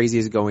something crazy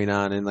is going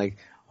on and like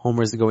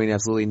Homer's going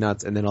absolutely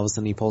nuts and then all of a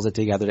sudden he pulls it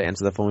together to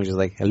answer the phone and he's just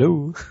like,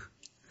 hello?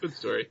 Good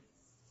story.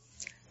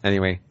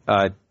 Anyway,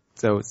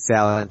 so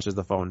Sal answers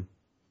the phone.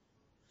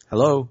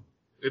 Hello?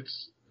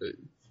 It's,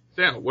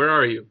 Sal, where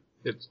are you?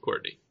 It's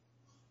Courtney.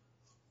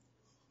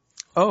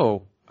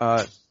 Oh,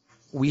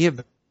 we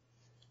have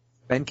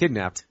been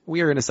kidnapped.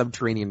 We are in a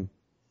subterranean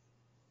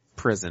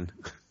prison.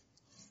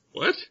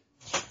 What?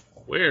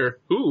 Where?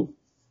 Who?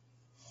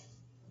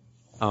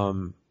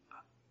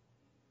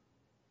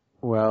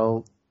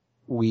 Well,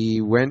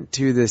 we went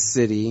to the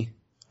city.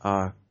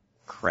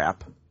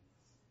 Crap.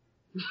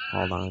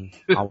 Hold on.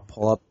 I'll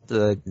pull up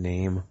the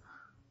name.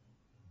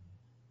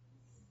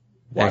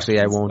 Actually,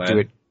 I won't do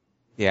it.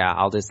 Yeah,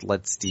 I'll just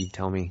let Steve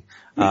tell me.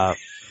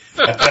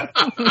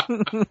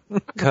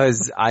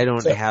 Cause I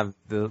don't have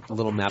the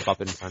little map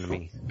up in front of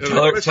me.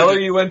 Tell her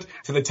you went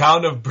to the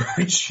town of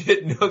Bird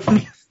Shit Nook.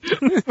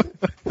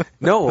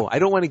 No, I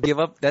don't want to give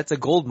up. That's a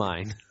gold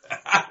mine.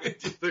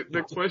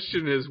 The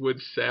question is,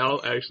 would Sal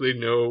actually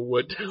know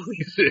what town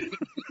he's in?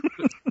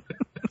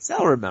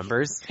 Sal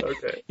remembers.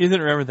 Okay. He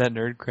doesn't remember that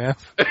nerd crap.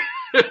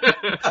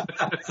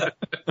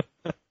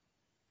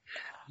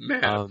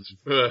 Maps.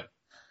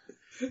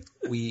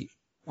 We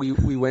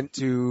went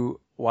to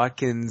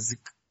Watkins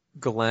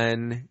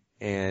Glen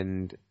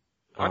and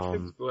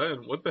Watkins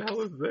Glen. What the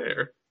hell is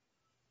there?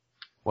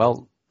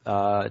 Well,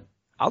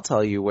 I'll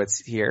tell you what's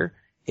here.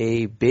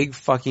 A big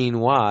fucking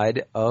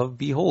wad of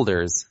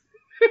beholders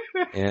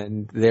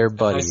and their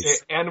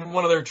buddies. And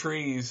one of their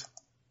trees.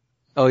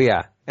 Oh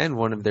yeah, and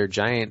one of their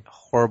giant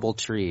horrible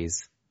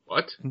trees.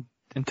 What?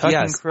 And talking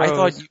crows. I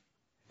thought you,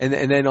 and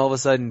then all of a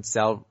sudden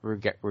Sal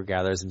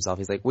regathers himself.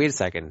 He's like, wait a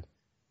second.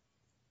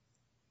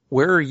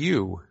 Where are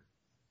you?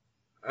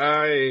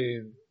 I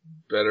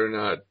better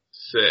not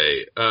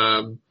say.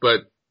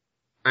 But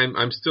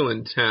I'm still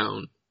in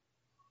town.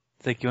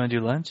 Think you want to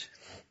do lunch?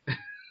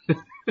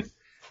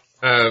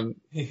 All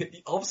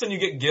of a sudden you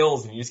get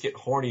gills and you just get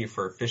horny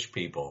for fish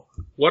people.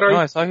 What are No, you?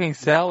 I was talking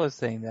Sal was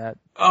saying that.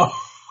 Oh,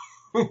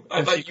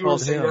 I thought you were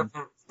called saying him.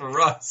 that for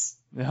Russ.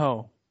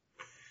 No.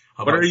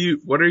 What are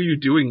you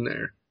doing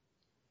there?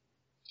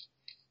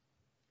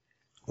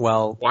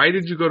 Well, Why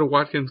did you go to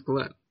Watkins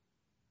Glen?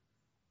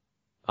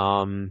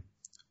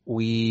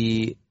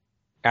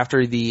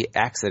 After the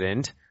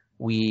accident,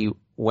 we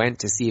went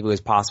to see if it was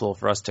possible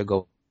for us to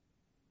go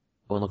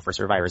and look for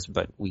survivors,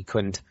 but we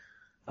couldn't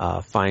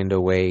find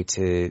a way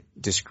to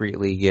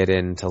discreetly get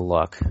in to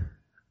look.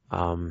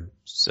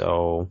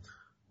 So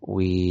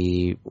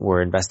we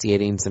were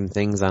investigating some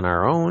things on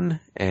our own,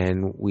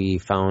 and we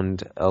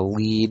found a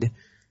lead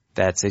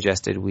that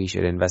suggested we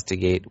should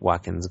investigate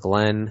Watkins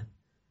Glen.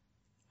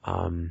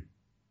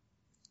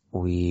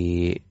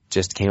 We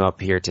just came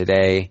up here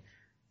today.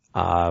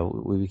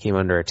 We came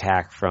under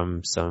attack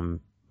from some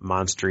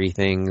monstery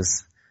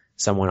things.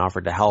 Someone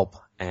offered to help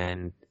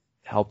and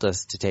helped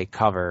us to take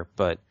cover,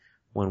 but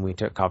when we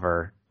took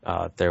cover,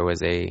 there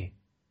was a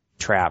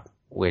trap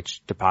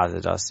which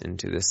deposited us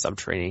into this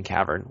subterranean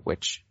cavern,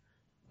 which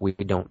we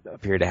don't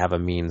appear to have a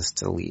means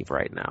to leave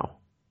right now.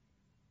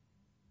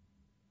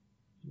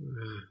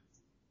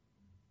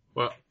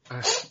 Well,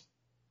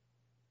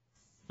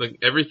 like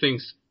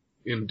everything's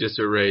in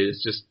disarray.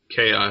 It's just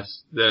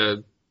chaos.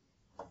 The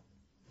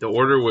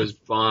order was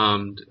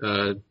bombed.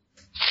 The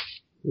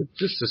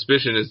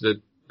suspicion is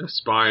that a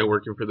spy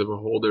working for the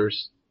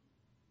Beholders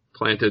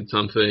planted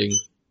something.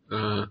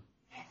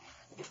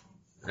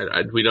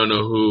 We don't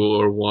know who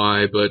or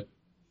why, but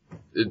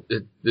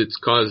it's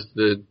caused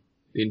the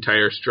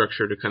entire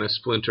structure to kind of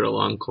splinter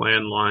along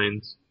clan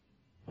lines.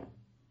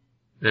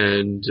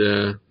 And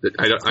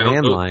I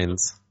don't know.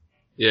 Lines.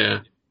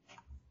 Yeah.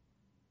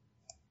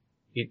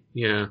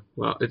 Yeah.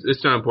 Well,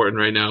 it's not important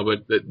right now,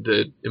 but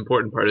the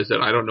important part is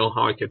that I don't know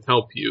how I can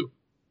help you.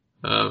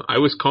 I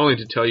was calling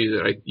to tell you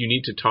that you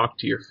need to talk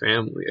to your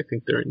family. I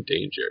think they're in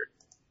danger.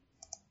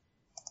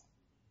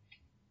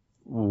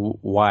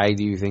 Why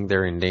do you think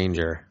they're in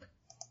danger?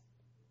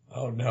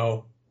 Oh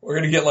no. We're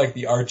gonna get like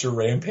the Archer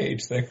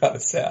Rampage thing out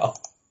of Sal.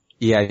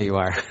 Yeah, you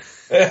are.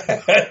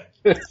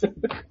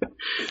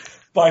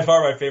 By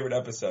far my favorite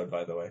episode,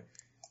 by the way.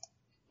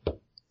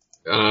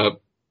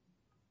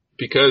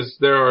 Because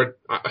there are,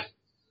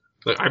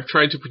 Like, I've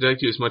tried to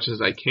protect you as much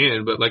as I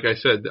can, but like I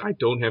said, I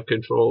don't have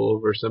control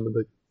over some of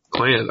the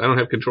clans. I don't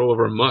have control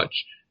over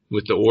much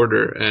with the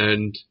Order,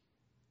 and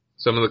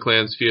some of the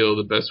clans feel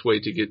the best way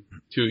to get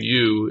to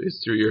you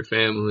is through your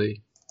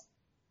family.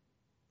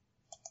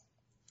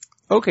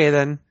 Okay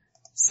then.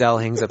 Sal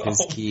hangs up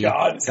his key.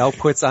 God. Sal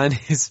puts on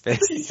his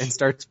fist and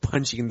starts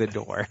punching the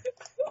door.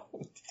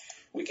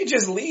 We could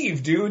just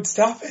leave, dude.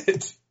 Stop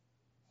it.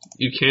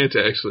 You can't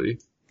actually.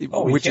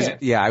 Oh, we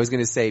can't. I was going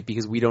to say,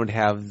 because we don't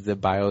have the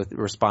bio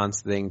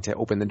response thing to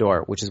open the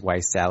door, which is why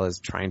Sal is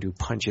trying to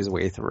punch his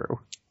way through.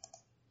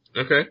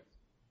 Okay.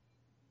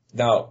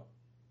 Now,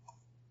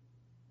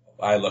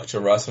 I look to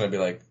Russ and I'd be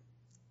like,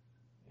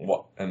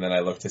 what? And then I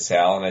look to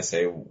Sal and I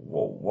say,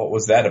 well, what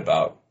was that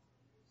about?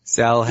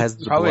 Sal has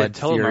the Probably a blood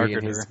fury in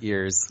telemarketer. his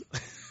ears.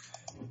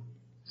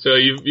 So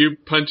you're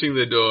punching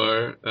the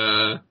door.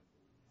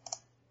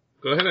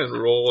 Go ahead and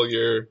roll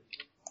your...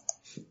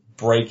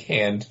 Break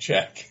hand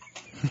check.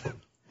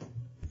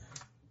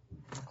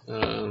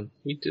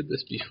 We did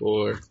this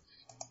before.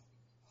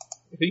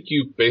 I think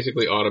you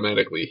basically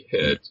automatically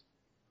hit,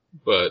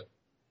 but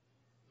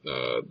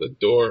the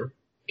door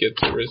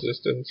gets a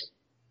resistance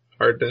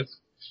hardness.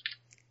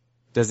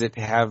 Does it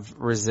have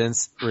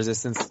resistance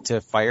to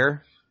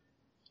fire?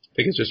 I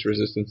think it's just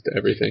resistance to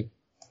everything.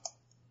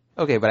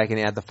 Okay, but I can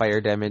add the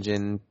fire damage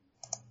in,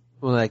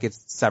 well, like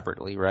it's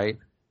separately, right?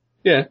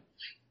 Yeah.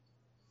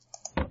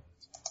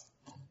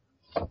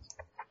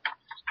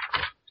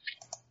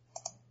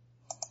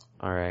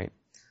 Alright.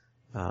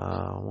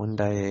 1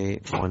 die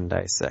 8, 1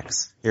 die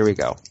 6. Here we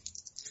go.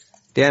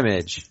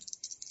 Damage.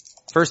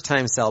 First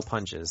time Sal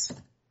punches.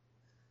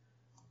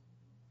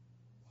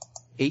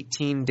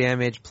 18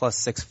 damage plus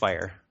 6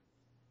 fire.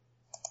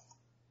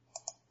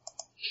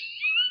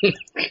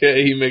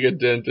 Okay, you make a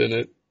dent in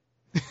it.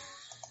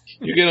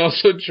 You can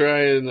also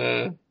try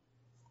and,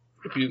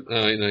 if you,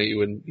 no, you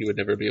would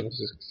never be able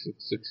to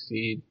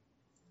succeed.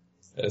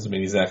 That doesn't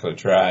mean he's not going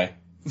to try.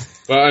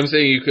 Well, I'm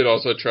saying you could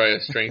also try a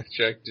strength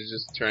check to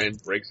just try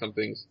and break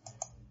something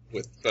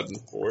with sudden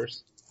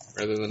force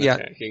rather than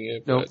attacking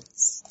it. No,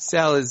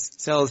 Sal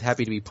is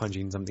happy to be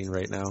punching something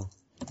right now.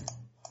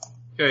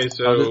 Okay,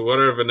 so what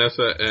are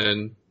Vanessa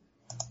and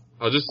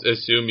I'll just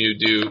assume you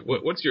do.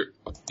 What's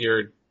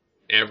your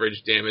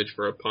average damage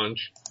for a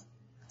punch?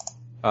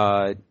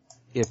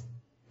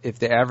 If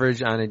the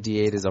average on a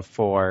D8 is a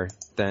 4,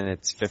 then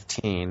it's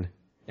 15,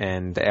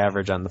 and the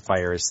average on the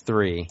fire is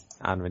 3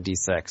 on a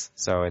D6,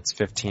 so it's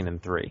 15 and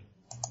 3.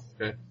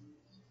 Okay.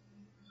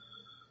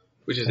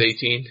 Which is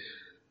 18.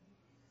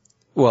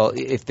 Well,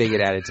 if they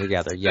get added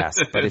together, yes.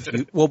 But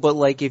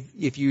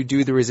if you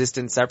do the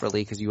resistance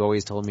separately, because you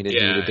always told me to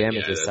do the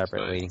damages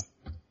separately.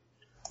 Fine.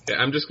 Okay,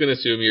 I'm just gonna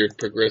assume you're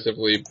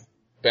progressively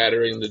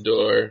battering the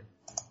door.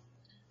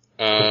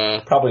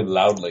 Probably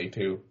loudly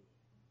too.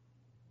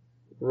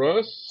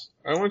 Russ,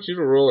 I want you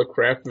to roll a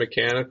craft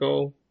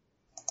mechanical.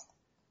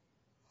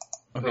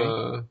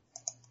 Okay.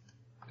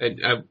 And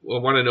I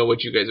want to know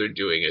what you guys are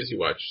doing as you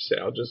watch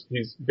Sal.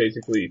 He's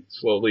basically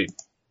slowly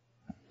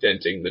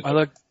denting the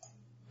door.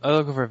 I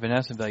look over at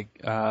Vanessa and be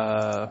like,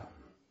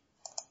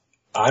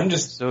 I'm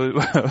just, so,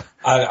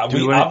 I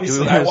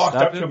walked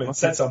up to him and Okay.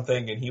 said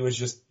something and he was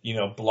just,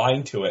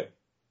 blind to it.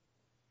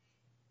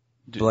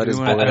 Blood is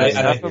blood. blood.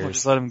 Stop him or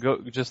just let him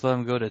go. Just let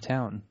him go to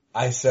town.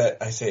 I say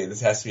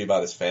this has to be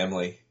about his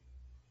family.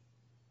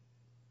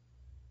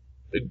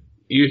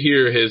 You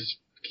hear his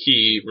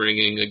key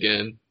ringing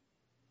again.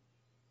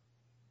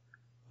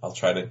 I'll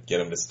try to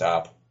get him to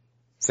stop.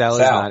 Sal is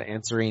not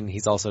answering.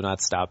 He's also not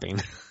stopping.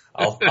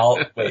 I'll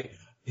wait.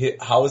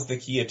 How is the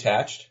key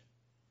attached?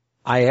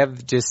 I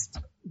have just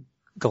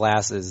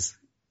glasses.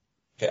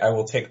 Okay, I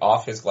will take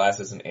off his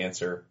glasses and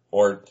answer.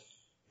 Or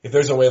if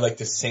there's a way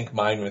to sync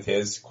mine with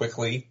his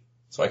quickly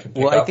so I can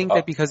pick up. Well, I think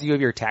that because you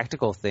have your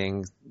tactical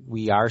thing,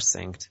 we are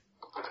synced.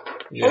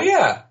 Yeah. Oh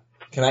yeah.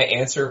 Can I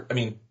answer? I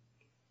mean,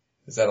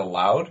 is that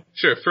allowed?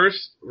 Sure.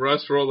 First,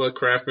 Russ, roll a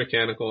craft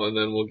mechanical and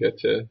then we'll get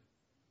to...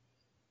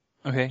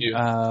 Okay.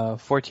 You.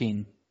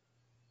 14.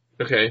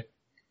 Okay.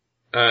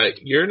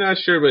 You're not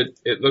sure, but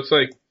it looks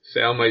like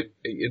Sal might...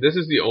 This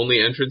is the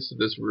only entrance to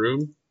this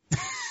room.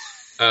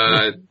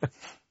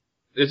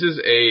 This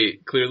is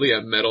clearly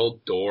a metal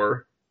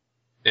door,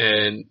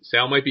 and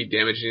Sal might be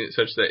damaging it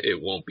such that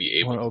it won't be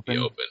able to be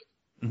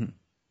open.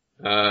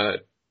 Mm-hmm.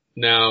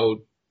 Now,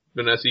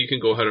 Vanessa, you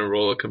can go ahead and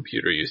roll a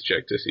computer use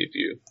check to see if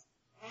you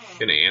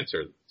can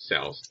answer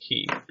Sal's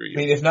key through you.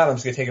 I mean, if not, I'm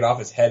just going to take it off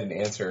his head and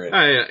answer it.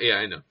 Yeah,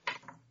 I know.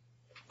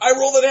 I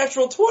rolled a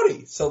natural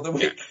 20. So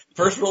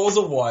first roll was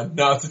a 1.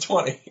 Now it's a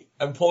 20.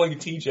 I'm pulling a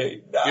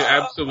TJ. No. You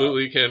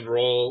absolutely can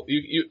roll.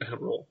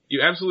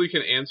 You absolutely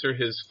can answer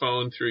his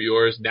phone through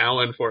yours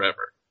now and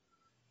forever.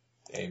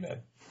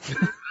 Amen.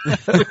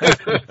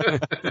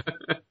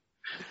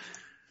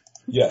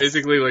 Yes.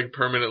 Basically,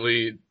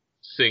 permanently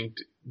synced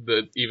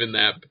even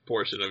that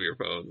portion of your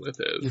phone with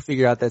his. You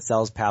figure out that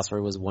Sal's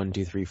password was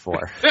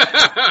 1234.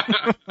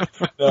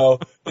 No,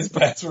 his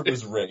password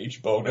was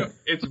rage boner.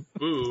 It's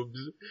boobs.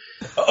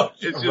 Oh,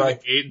 It's just right.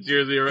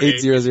 8008.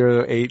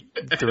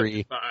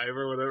 80083. 5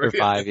 or whatever. Or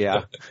 5,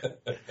 yeah.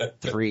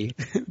 3.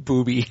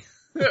 Booby.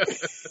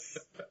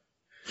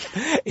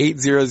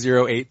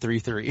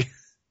 800833.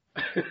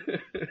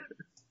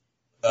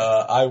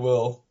 I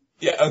will.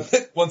 Yeah,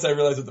 once I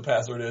realize what the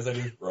password is, I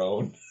just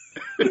groan.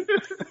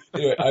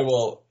 Anyway, I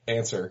will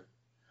answer.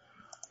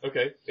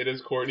 Okay, it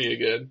is Courtney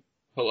again.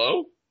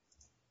 Hello?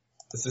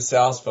 This is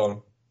Sal's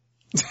phone.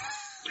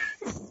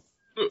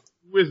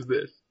 Who is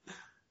this?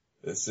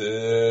 This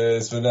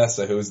is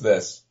Vanessa. Who's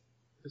this?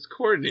 It's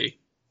Courtney.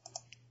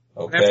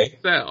 Okay.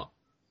 Sal.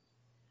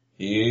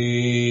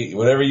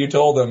 Whatever you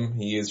told him,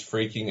 he is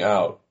freaking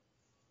out.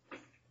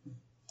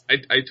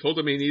 I told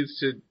him he needs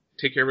to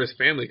take care of his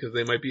family because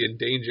they might be in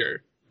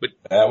danger. But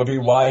That would be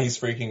why he's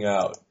freaking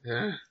out.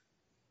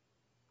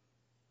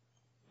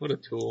 What a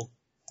tool.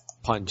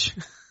 Punch.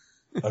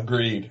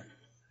 Agreed.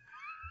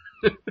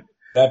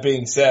 That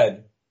being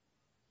said,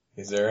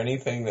 is there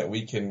anything that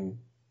we can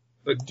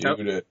Look, do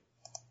to...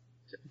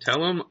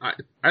 Tell him,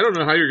 I don't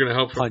know how you're going to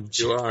help from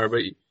Punch. where you are,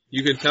 but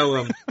you can tell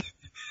him.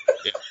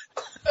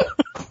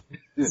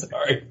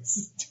 Sorry, this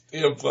is too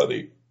damn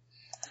funny.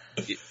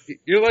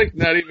 You're like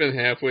not even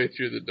halfway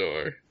through the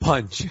door.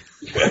 Punch.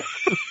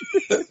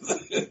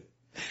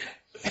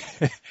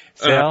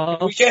 Sal,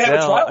 We can't have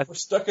a Sal, trial. We're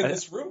stuck in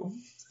this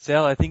room.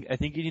 Sal, I think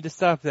you need to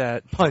stop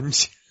that.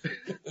 Punch.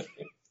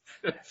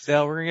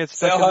 Sal, we're gonna get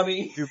stuck. Sal,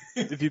 honey.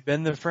 If you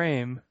bend the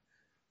frame,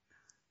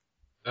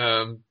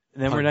 Um,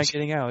 and then we're not Punch.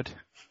 getting out.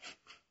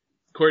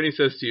 Courtney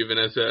says to you,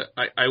 Vanessa,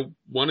 I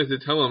wanted to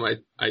tell him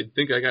I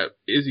think I got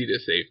Izzy to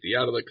safety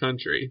out of the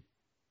country.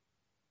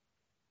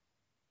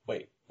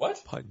 Wait,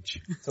 what? Punch.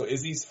 So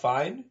Izzy's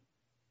fine?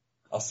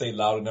 I'll say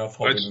loud enough,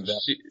 But hoping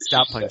that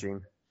Stop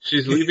punching.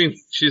 she's leaving.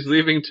 She's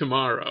leaving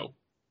tomorrow.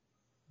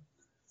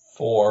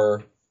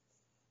 for...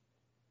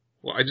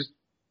 Well,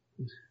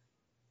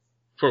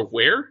 for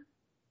where?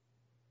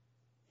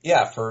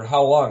 Yeah, for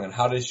how long, and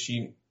how does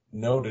she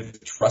know to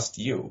trust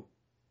you?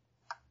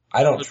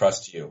 I don't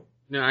trust you.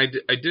 No, I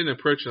didn't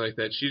approach her like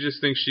that. She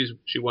just thinks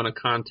she won a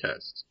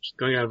contest. She's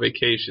going on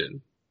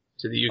vacation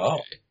to the UK. Oh.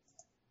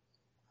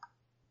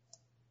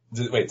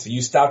 Wait, so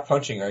you stopped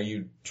punching. Are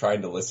you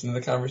trying to listen to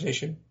the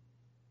conversation?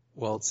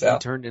 Well, Sal? he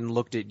turned and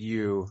looked at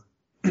you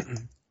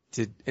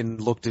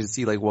and looked to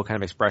see like what kind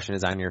of expression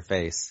is on your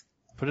face.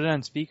 Put it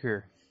on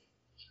speaker.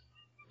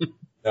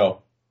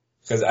 No.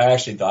 Because I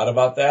actually thought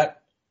about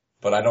that,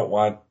 but I don't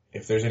want,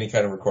 if there's any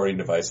kind of recording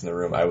device in the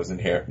room, I was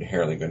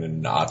inherently going to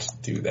not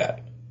do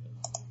that.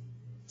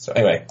 So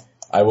anyway,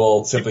 I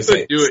will simply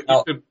say, Do it.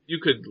 Sal, You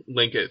could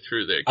link it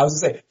through there. I was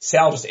going to say,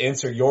 Sal, just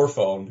answer your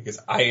phone because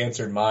I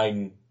answered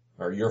mine,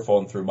 or your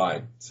phone through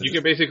mine. So You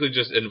can basically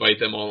just invite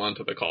them all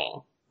onto the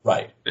call.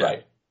 Right, Yeah.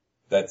 right.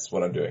 That's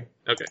what I'm doing.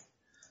 Okay.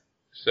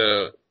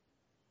 So,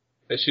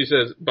 as she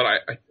says, but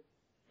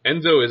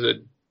Enzo is a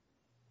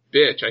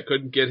bitch. I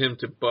couldn't get him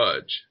to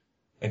budge.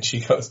 And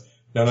she goes,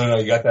 no,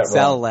 you got that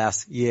Sal wrong.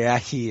 laughs. Yeah,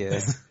 he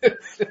is.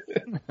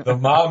 The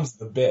mom's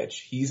the bitch.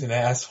 He's an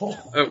asshole.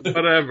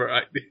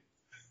 Whatever.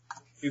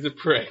 He's a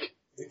prick.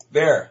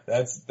 There.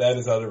 That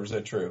is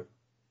 100% true.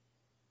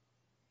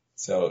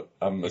 So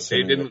I'm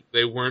assuming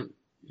They weren't,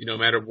 no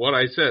matter what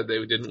I said, they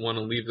didn't want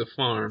to leave the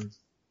farm.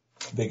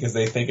 because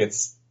they think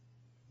it's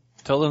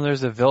Told them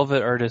there's a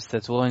velvet artist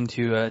that's willing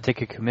to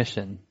take a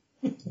commission.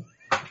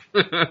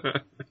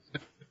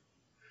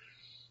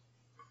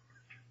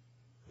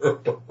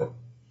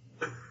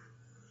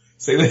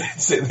 say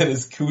that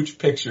his cooch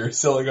picture is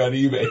selling on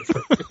eBay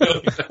for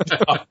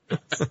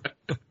 $1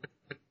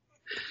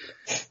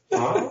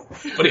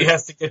 but he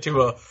has to get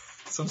to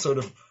some sort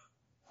of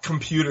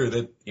computer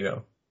that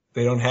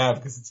they don't have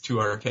because it's too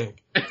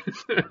archaic.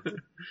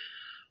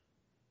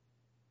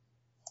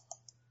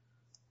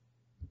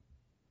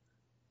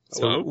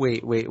 So?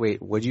 Wait.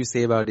 What'd you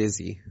say about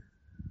Izzy?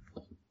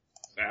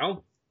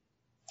 Sal?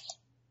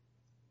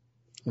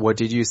 What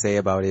did you say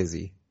about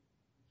Izzy?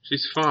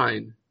 She's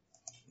fine.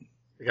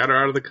 I got her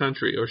out of the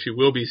country, or she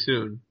will be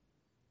soon.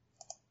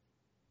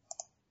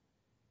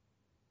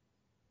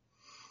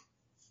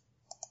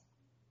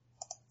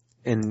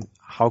 And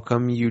how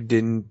come you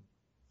didn't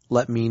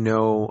let me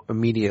know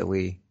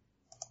immediately?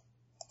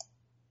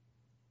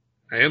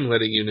 I am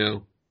letting you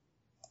know.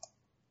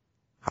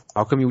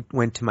 How come you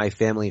went to my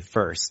family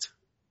first?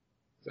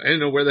 I didn't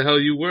know where the hell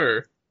you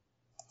were.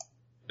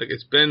 Like,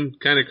 it's been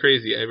kind of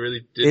crazy. I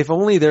really did. If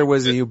only there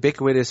was a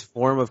ubiquitous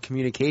form of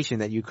communication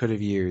that you could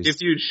have used. If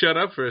you'd shut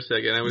up for a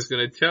second, I was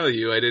going to tell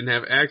you I didn't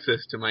have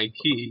access to my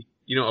key.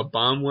 A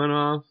bomb went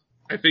off.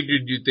 I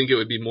figured you'd think it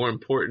would be more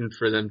important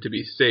for them to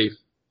be safe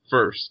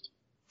first.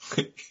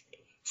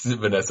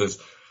 Vanessa's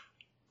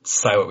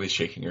silently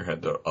shaking her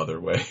head the other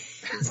way.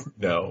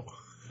 No.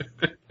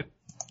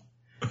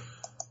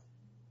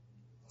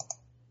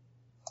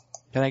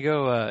 Can I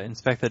go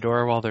inspect the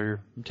door while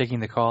they're taking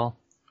the call?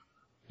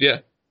 Yeah.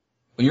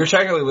 Well, you're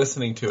technically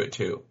listening to it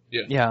too.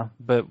 Yeah,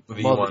 but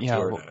whether you want to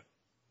or not.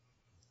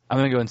 I'm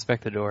gonna go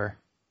inspect the door.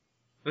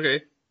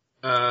 Okay.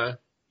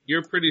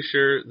 You're pretty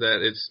sure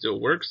that it still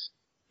works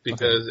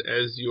because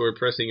as you are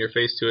pressing your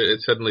face to it,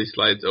 it suddenly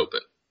slides open.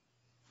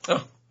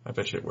 Oh, I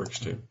bet you it works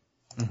too.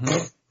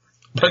 Mm-hmm.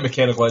 My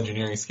mechanical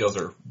engineering skills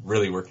are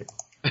really working.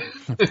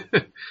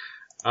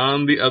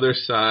 On the other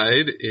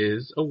side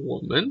is a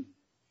woman.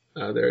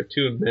 There are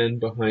two men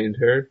behind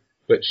her,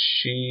 but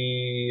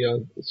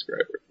I'll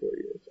describe her for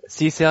you.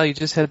 See, Sal, you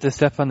just had to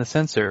step on the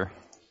sensor.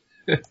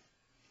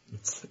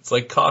 It's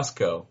like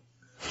Costco.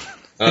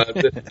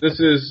 This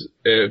is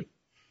a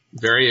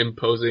very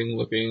imposing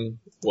looking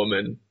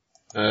woman.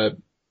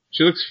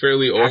 She looks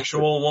fairly old.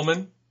 Actual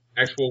woman?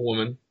 Actual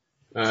woman.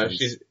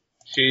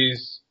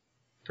 She's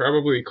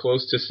probably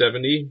close to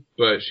 70,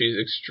 but she's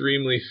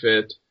extremely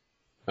fit.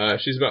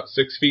 She's about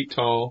 6 feet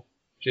tall.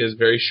 She has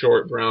very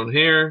short brown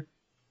hair,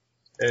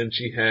 and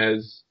she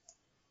has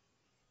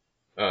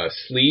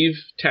sleeve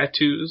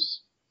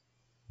tattoos.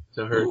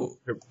 So her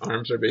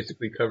arms are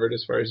basically covered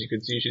as far as you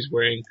can see. She's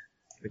wearing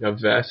like a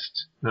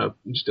vest,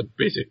 just a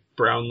basic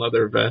brown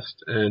leather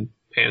vest, and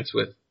pants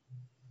with,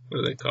 what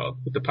are they called?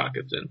 With the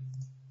pockets in.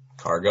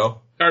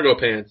 Cargo? Cargo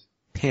pants.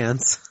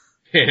 Pants.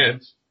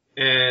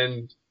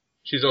 And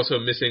she's also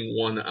missing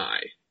one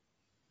eye.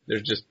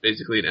 There's just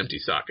basically an empty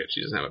socket.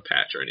 She doesn't have a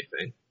patch or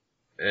anything.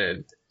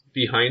 And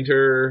behind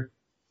her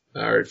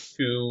are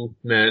two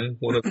men.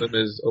 One of them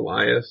is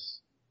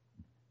Elias,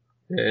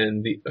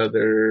 and the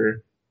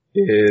other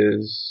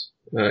is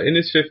in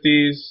his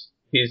 50s.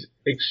 He's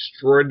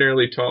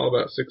extraordinarily tall,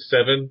 about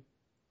 6'7",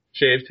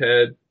 shaved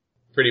head,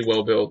 pretty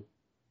well built.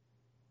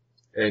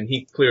 And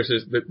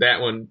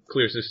that one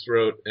clears his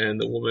throat, and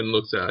the woman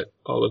looks at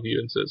all of you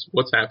and says,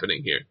 "What's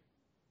happening here?"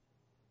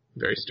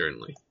 Very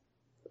sternly.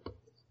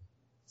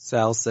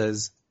 Sal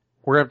says,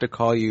 "We're going to have to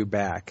call you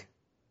back,"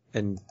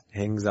 and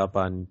hangs up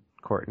on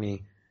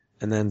Courtney,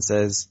 and then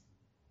says,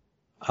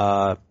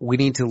 "We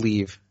need to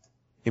leave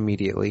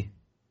immediately."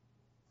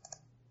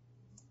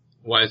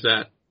 Why is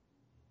that?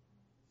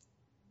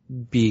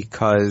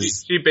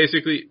 Because she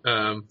basically,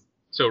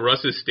 so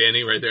Russ is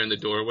standing right there in the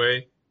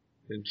doorway,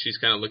 and she's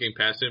kind of looking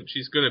past him.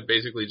 She's gonna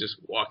basically just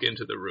walk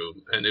into the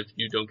room, and if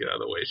you don't get out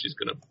of the way, she's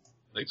gonna,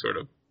 like, sort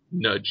of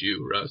nudge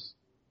you, Russ.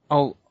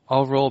 I'll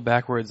roll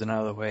backwards and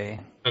out of the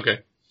way. Okay.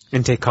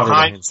 And take cover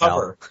behind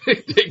Sal.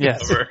 Take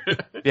cover.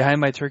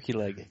 Behind my turkey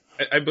leg.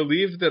 I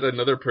believe that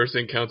another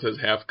person counts as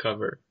half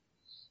cover.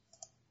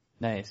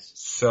 Nice.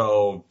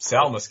 So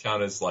Sal must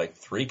count as like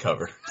 3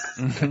 cover.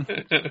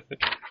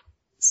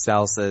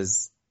 Sal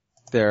says,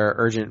 "There are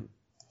urgent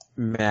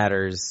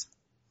matters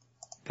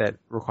that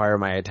require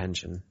my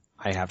attention.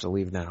 I have to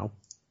leave now."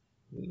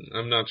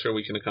 I'm not sure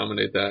we can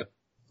accommodate that.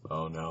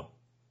 Oh no.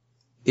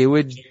 It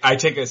would I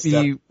take a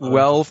step be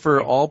well for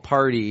all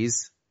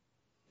parties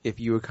if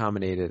you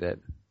accommodated it.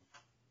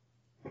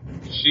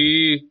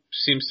 She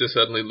seems to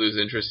suddenly lose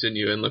interest in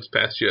you and looks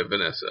past you at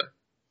Vanessa.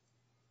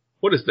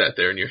 What is that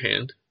there in your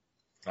hand?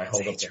 I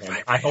hold up the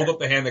hand. I hold up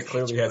the hand that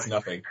clearly has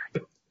nothing.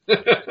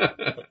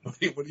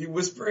 What are you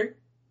whispering?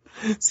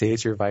 Say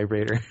it's your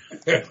vibrator.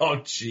 Oh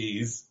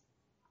jeez.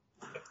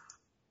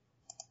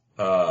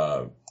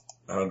 I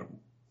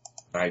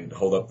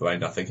hold up my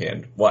nothing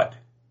hand. What?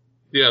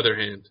 The other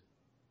hand.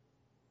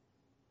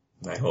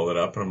 And I hold it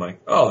up and I'm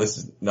like, oh, this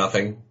is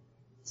nothing.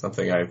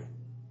 Something I've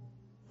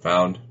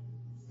found.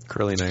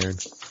 Curling iron.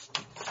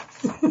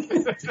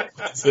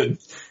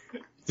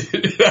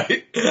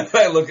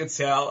 I look at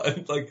Sal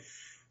and like,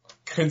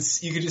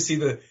 you can just see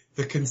the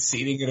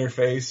conceding in her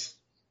face.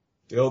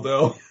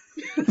 Dildo.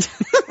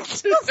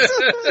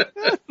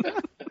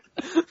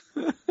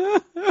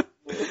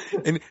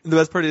 And the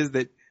best part is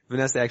that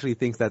Vanessa actually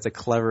thinks that's a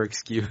clever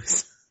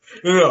excuse.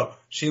 No.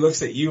 She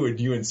looks at you and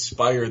you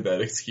inspired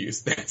that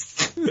excuse.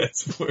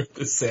 That's where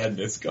the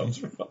sadness comes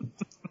from.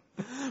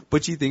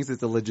 But she thinks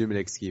it's a legitimate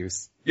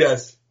excuse.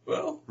 Yes.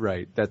 Well.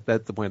 Right.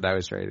 That's the point that I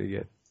was trying to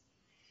get.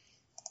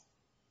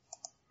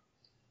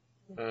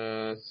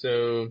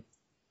 So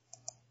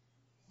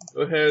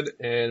go ahead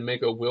and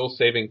make a will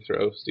saving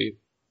throw, Steve.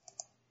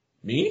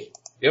 Me?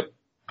 Yep.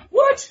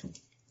 What?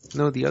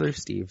 No, the other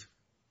Steve.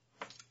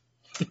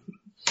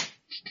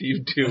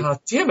 Steve 2. Oh,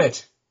 damn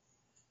it.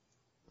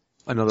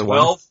 Another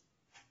 12?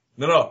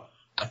 No.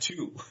 A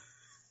 2.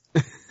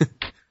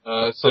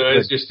 So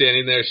as you're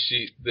standing there,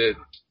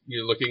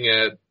 you're looking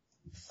at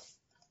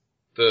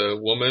the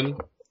woman.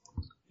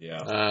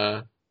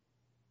 Yeah.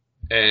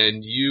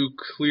 And you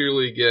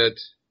clearly get,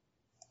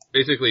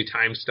 basically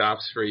time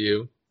stops for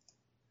you.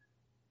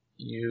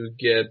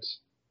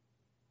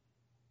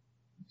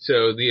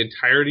 So the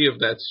entirety of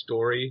that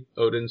story,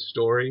 Odin's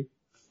story,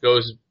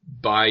 goes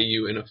by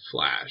you in a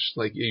flash.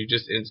 Like, you're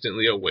just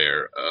instantly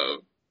aware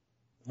of.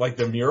 Like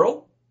the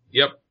mural?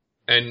 Yep.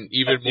 And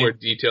even more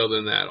detail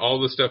than that. All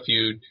the stuff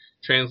you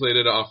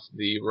translated off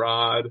the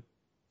rod,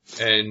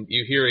 and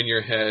you hear in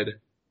your head,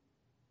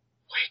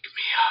 "Wake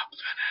me up,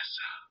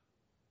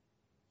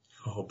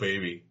 Vanessa." Oh,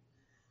 baby.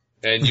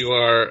 And you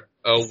are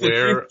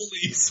aware.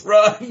 Police,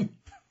 run!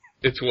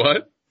 It's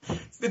what?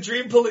 It's the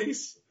dream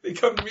police. They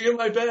come to me in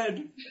my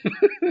bed.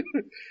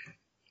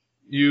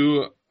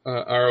 You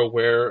are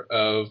aware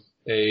of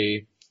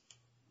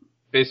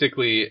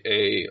basically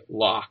a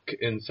lock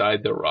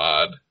inside the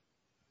rod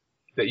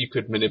that you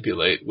could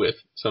manipulate with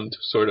some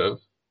sort of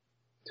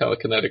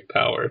telekinetic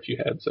power if you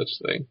had such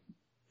thing.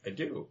 I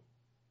do.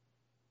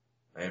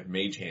 I have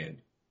mage hand.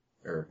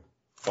 Or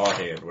far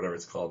hand, whatever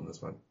it's called in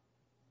this one.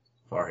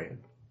 Far hand.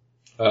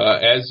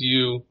 As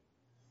you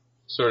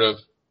sort of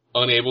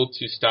unable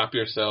to stop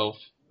yourself,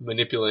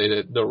 manipulate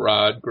it, the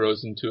rod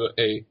grows into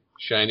a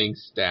shining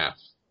staff.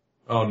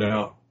 Oh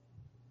no.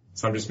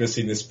 So I'm just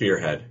missing the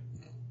spearhead.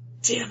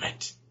 Damn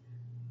it.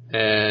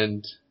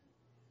 And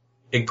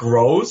it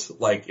grows?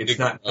 Like, it's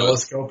not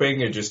grows.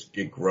 telescoping,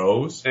 it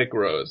grows? It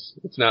grows.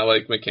 It's not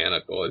like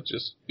mechanical, it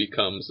just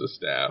becomes a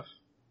staff.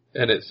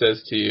 And it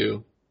says to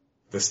you...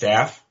 The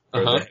staff?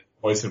 Or Uh-huh. the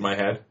voice in my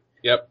head?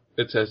 Yep,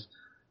 it says,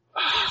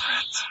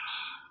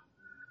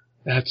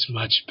 that's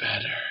much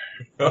better.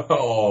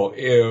 Oh,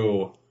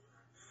 ew.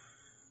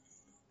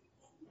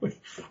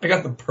 I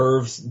got the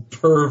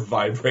perv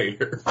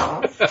vibrator.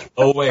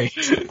 Oh wait.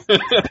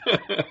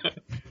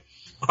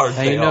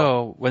 Now you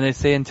know, when they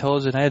say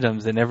intelligent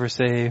items, they never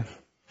say,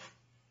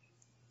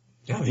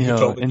 Yeah, you know,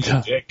 totally be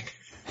a dick.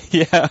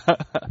 yeah.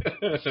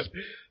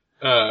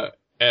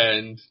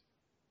 And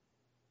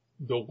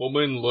the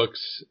woman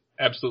looks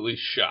absolutely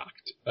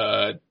shocked.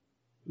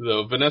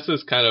 Though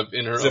Vanessa's kind of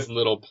in her own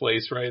little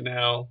place right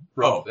now.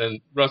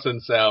 And Russ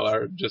and Sal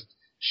are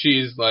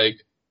she's like,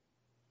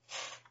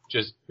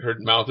 her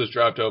mouth is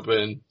dropped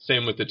open.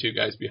 Same with the two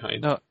guys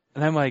behind. No,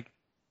 and I'm like,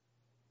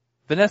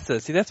 Vanessa,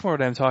 see, that's more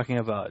what I'm talking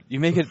about.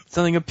 You make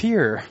something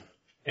appear.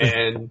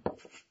 And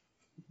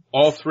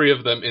all three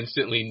of them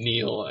instantly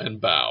kneel and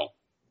bow.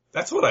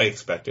 That's what I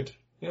expected.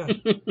 Yeah.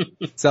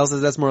 Sal says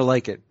that's more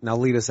like it. Now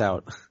lead us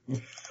out.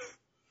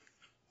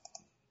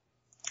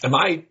 Am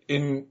I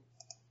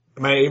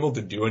able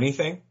to do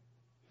anything?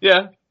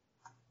 Yeah.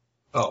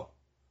 Oh.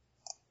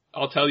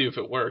 I'll tell you if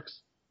it works.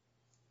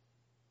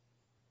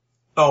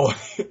 Oh,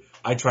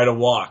 I try to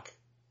walk.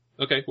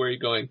 Okay, where are you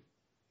going?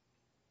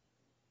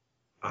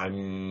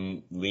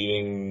 I'm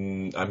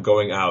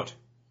going out.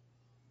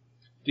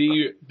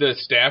 The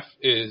staff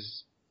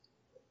is,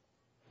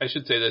 I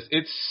should say this,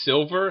 it's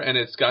silver and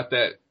it's got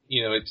that,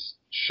 it's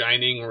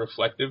shining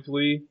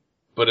reflectively,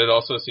 but it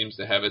also seems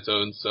to have its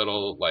own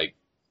subtle,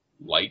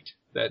 light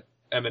that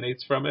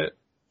emanates from it.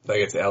 Like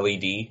it's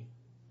LED?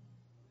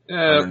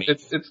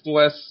 It's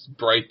less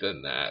bright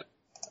than that.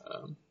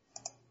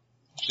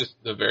 It's just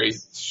the very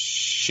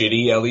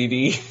shitty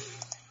LED.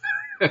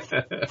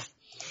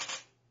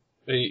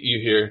 You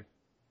hear,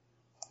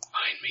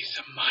 find me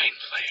some mind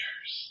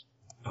flayers.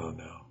 Oh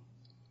no.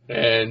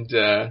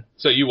 And,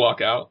 so you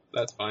walk out,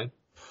 that's fine.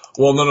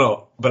 Well,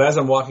 no. But as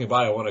I'm walking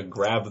by, I want to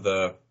grab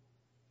the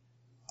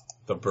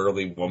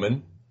burly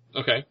woman.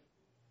 Okay.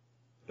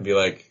 And be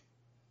like,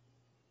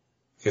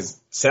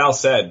 cause Sal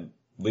said,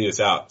 lead us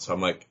out. So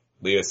I'm like,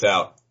 lead us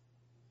out.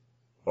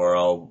 Or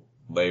I'll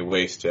lay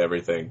waste to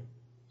everything.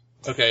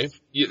 Okay.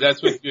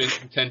 That's what you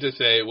intend to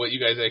say. What you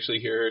guys actually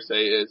hear her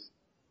say is,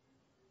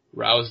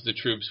 rouse the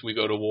troops, we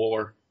go to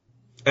war.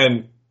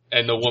 And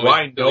the woman. Do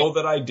I know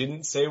that I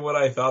didn't say what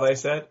I thought I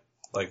said?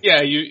 Like,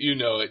 yeah, you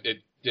know it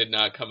did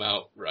not come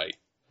out right.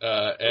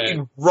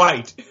 And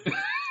right.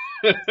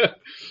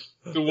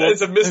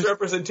 It's a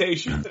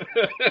misrepresentation.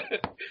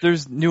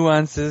 There's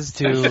nuances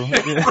to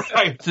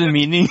right. to the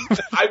meaning.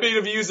 I may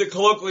have used a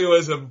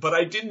colloquialism, but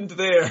I didn't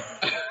there.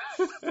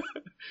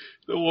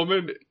 The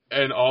woman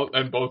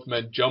and both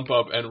men jump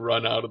up and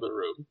run out of the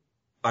room.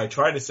 I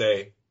try to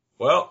say,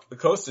 well, the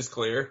coast is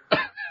clear.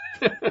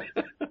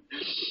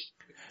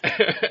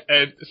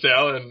 And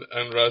Sal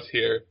and Russ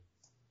here,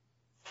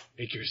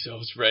 make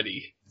yourselves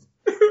ready.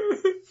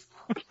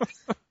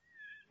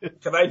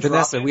 Can I drop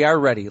Vanessa, it? we are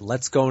ready.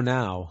 Let's go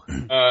now.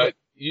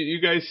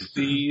 You guys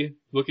see,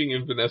 looking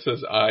in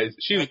Vanessa's eyes,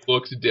 she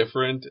looks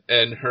different,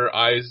 and her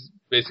eyes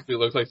basically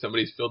look like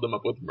somebody's filled them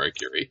up with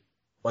mercury.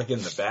 Like in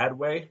the bad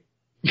way?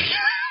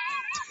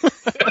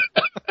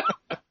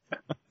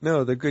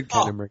 No, the good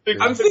kind of mercury.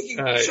 I'm thinking,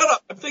 shut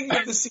up, I'm thinking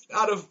of the scene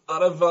out of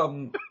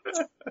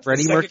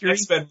Freddie the second Mercury?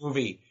 X-Men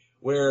movie,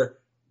 where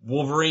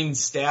Wolverine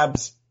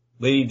stabs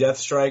Lady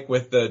Deathstrike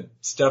with the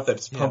stuff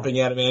that's pumping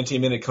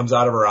adamantium and it comes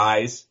out of her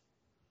eyes.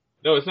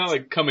 No, it's not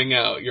like coming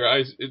out. Your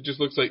eyes, it just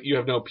looks like you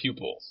have no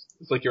pupils.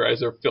 It's like your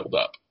eyes are filled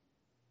up.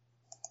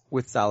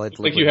 With solid It's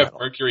like liquid you have metal.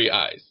 mercury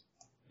eyes.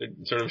 They're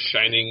sort of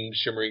shining,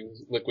 shimmering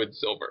liquid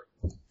silver.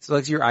 So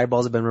like your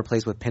eyeballs have been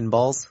replaced with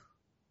pinballs?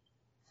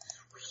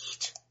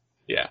 Sweet.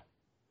 Yeah.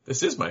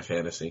 This is my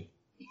fantasy.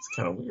 It's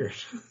kind of weird.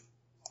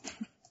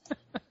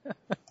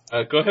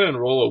 Go ahead and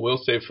roll a will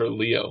save for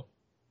Leo.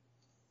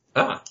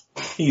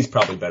 He's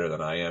probably better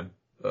than I am.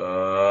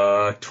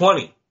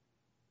 20.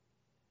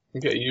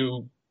 Okay,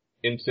 you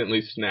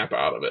instantly snap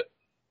out of it.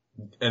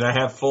 And I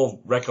have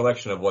full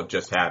recollection of what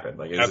just happened.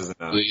 Like, this isn't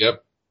Absolutely,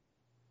 yep.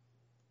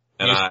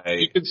 And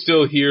You can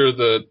still hear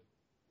the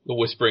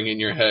whispering in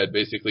your head,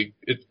 basically.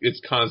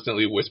 It's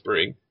constantly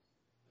whispering.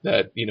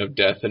 that,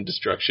 death and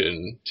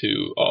destruction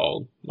to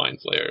all mind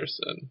flayers,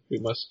 and we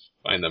must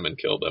find them and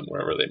kill them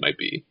wherever they might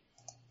be.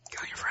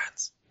 Kill your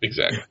friends.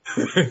 Exactly.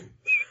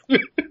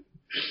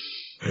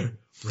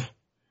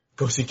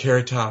 Go see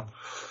Carrot Top.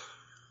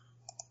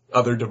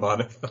 Other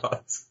demonic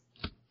thoughts.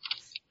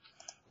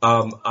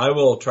 I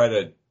will try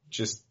to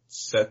just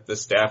set the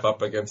staff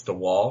up against a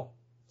wall,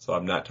 so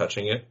I'm not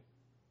touching it.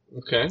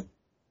 Okay.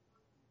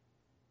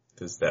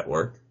 Does that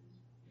work?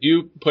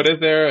 You put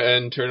it there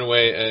and turn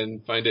away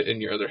and find it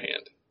in your other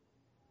hand.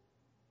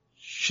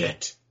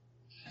 Shit.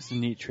 That's a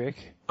neat trick.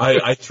 I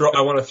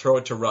want to throw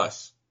it to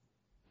Russ.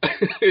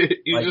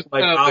 You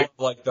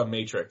like the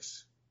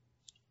Matrix.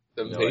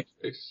 The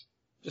Matrix.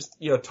 Just,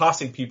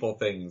 tossing people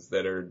things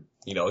that are,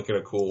 like in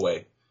a cool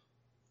way.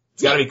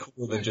 It's gotta be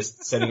cooler than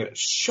just sending it.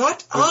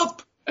 Shut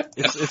up!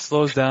 It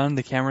slows down,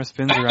 the camera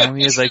spins around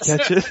me as I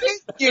catch it.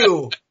 Thank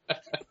you!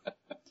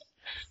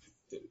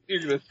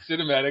 You're gonna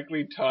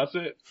cinematically toss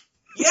it?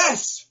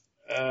 Yes!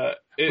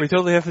 We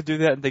totally have to do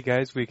that in the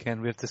guys'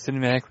 weekend. We have to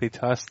cinematically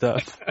toss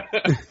stuff.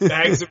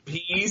 Bags of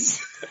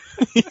peas.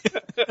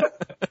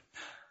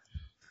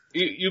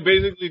 You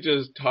basically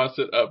just toss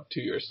it up to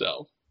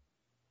yourself.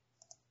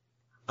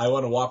 I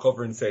want to walk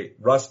over and say,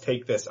 Russ,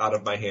 take this out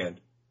of my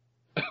hand.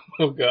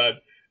 Oh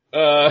God.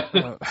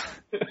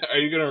 Are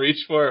you gonna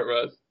reach for it,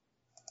 Russ?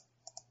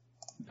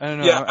 I don't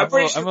know. Yeah,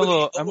 I'm a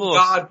little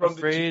God from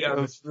afraid the GM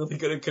of. is really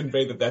going to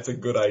convey that that's a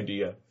good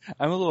idea.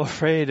 I'm a little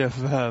afraid of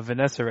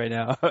Vanessa right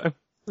now.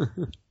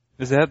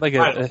 Is that like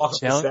I'll a walk up to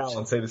challenge? Sal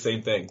and say the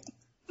same thing.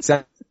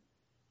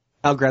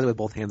 I'll grab it with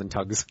both hands and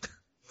tugs.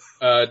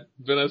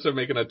 Vanessa,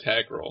 make an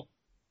attack roll.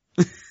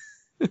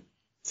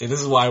 See,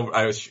 this is why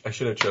I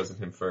should have chosen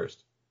him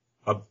first.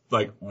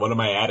 What am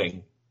I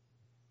adding?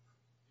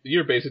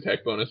 Your base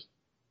attack bonus.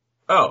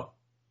 Oh.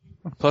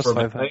 Plus For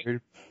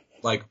 500.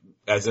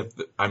 As if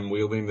I'm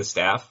wielding the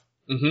staff?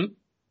 Mm-hmm.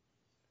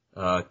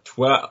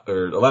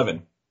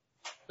 11.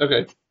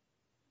 Okay.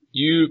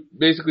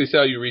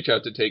 Sal, you reach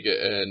out to take it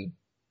and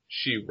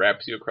she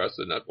wraps you across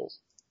the knuckles.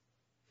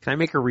 Can I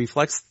make a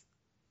reflex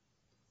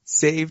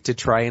save to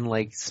try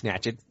and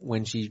snatch it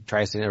when she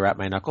tries to wrap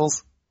my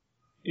knuckles?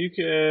 You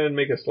can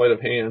make a sleight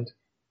of hand.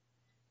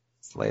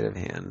 Sleight of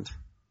hand.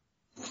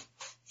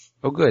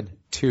 Oh good.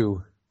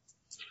 2.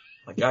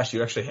 My gosh,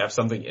 you actually have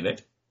something in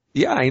it?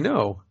 Yeah, I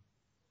know.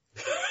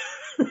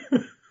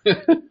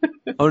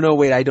 Oh no,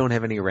 wait, I don't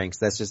have any ranks.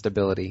 That's just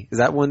ability. Is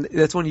that one?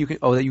 That's one you can.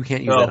 Oh, you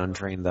can't use that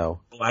untrained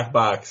though. Black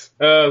box.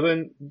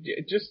 Then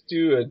just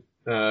do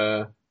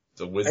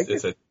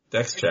It's a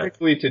dex check.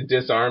 Technically, to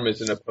disarm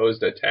is an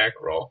opposed attack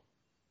roll.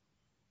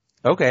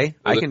 Okay,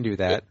 I can do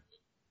that.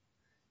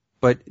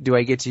 But do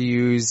I get to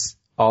use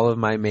all of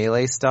my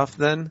melee stuff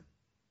then?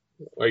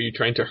 Are you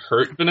trying to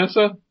hurt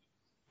Vanessa?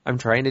 I'm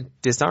trying to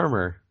disarm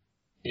her.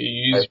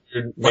 You use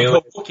your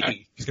melee attack.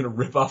 He's gonna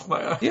rip off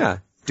my eye. Yeah,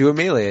 do a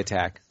melee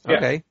attack. Yeah.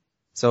 Okay,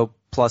 so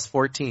plus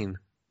 14.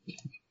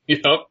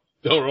 Yep.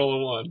 Don't roll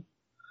a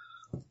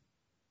 1.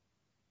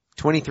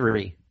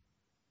 23.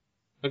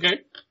 Okay.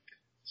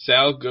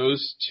 Sal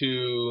goes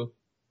to...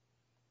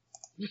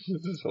 This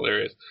is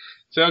hilarious.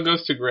 Sal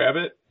goes to grab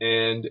it,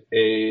 and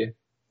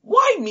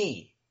Why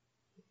me?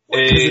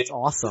 Because it's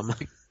awesome.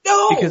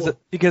 No!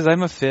 Because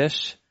I'm a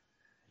fish.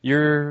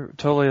 You're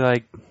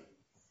totally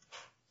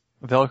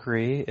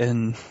Valkyrie,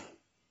 and...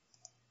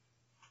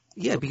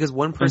 Yeah, because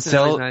one person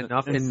is not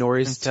enough, and nor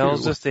is two.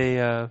 Sal's just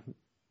an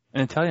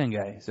Italian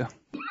guy, so...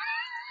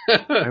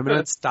 I'm an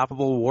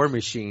unstoppable war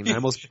machine. I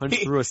almost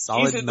punched through a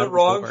solid He's in the nut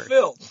wrong before.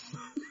 film.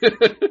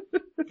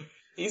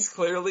 He's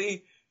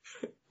clearly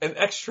an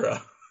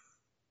extra.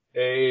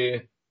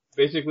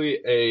 Basically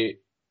a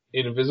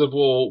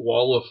invisible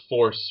wall of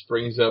force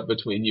springs up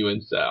between you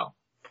and Sal.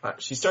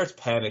 She starts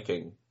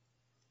panicking.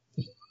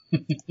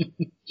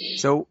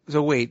 So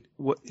wait,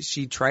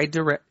 she tried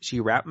to she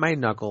wrapped my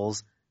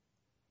knuckles,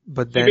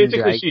 but then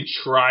she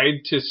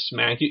tried to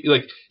smack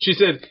you. She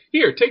said,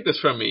 "Here, take this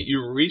from me."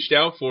 You reached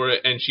out for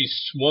it, and she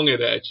swung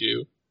it at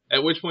you.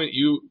 At which point,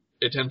 you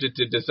attempted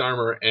to disarm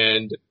her,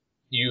 and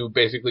you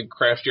basically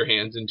crashed your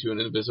hands into an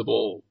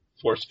invisible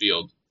force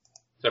field,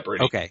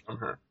 separating you from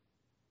her.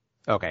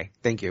 Okay,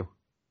 thank you.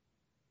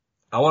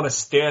 I want to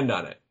stand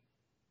on it.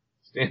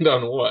 Stand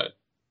on what?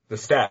 The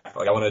staff.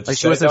 I want to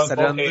set it on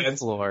both the hands,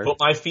 floor. put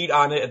my feet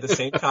on it at the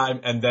same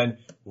time, and then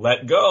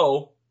let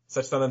go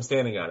such that I'm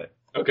standing on it.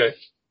 Okay.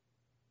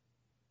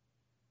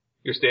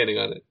 You're standing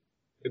on it.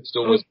 It's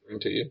still whispering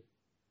to you.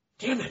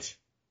 Damn it.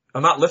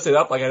 I'm not lifted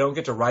up, I don't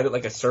get to ride it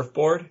like a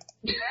surfboard.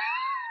 No.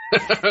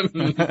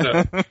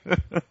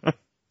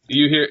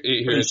 You hear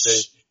it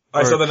say,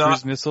 Alright, so then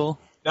cruise missile.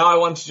 now I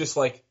want to just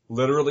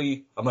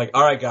literally, I'm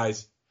alright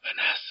guys.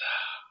 Vanessa.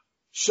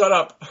 Shut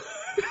up.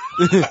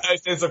 I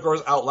say this of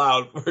course out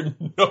loud where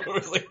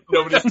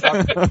nobody's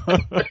talking.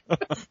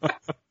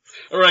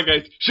 Alright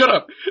guys, shut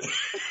up.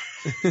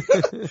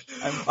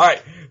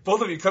 Alright,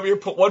 both of you come here,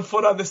 put one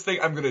foot on this thing,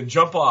 I'm gonna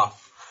jump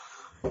off.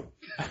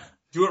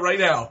 Do it right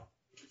now.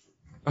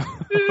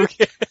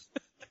 Okay.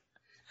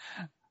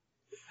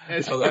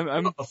 So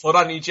I'm a foot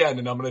on each end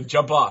and I'm gonna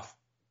jump off.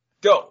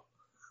 Go.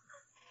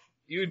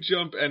 You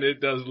jump and it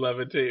does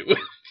levitate with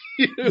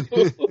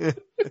you.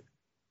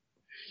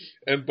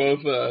 And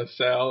both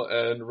Sal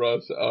and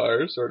Russ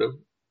are sort of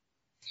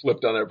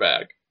flipped on their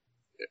back.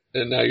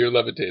 And now you're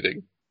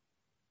levitating.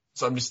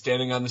 So I'm just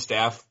standing on the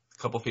staff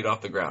a couple feet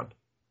off the ground.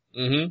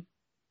 Mm-hmm.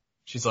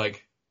 She's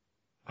like,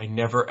 I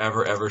never,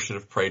 ever, ever should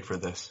have prayed for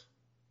this.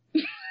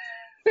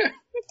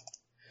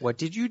 What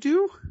did you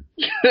do?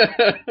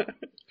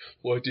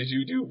 What did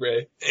you do,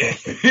 Ray?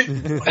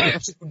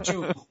 What did you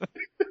do?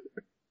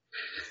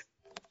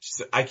 She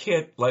said, I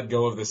can't let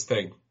go of this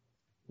thing.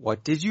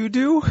 What did you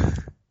do?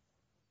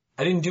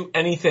 I didn't do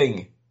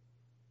anything.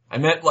 I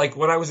meant, like,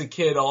 when I was a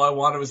kid, all I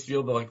wanted was to be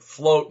able to, like,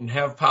 float and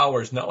have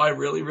powers. Now I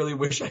really, really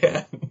wish I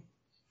had.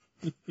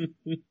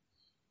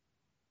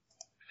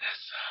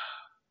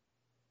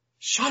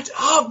 Shut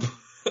up!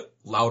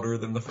 Louder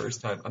than the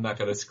first time. I'm not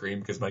gonna scream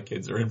because my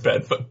kids are in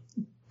bed,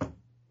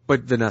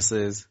 But Vanessa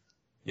is.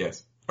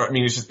 yes. Or, I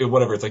mean, it's just,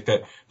 whatever. It's like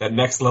that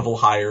next level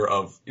higher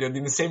of, you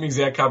know, the same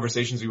exact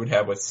conversations we would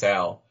have with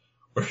Sal.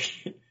 Where,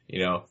 you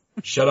know,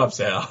 shut up,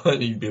 Sal.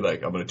 And he'd be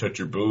like, I'm gonna touch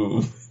your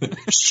boob.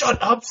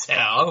 Shut up,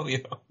 Sal!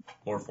 You know,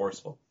 more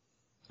forceful.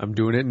 I'm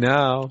doing it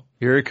now.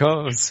 Here it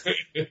comes.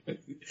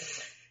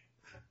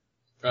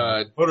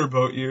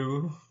 Motorboat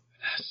you.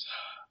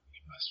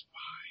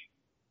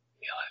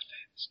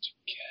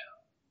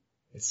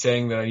 It's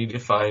saying that I need to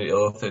find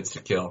illithids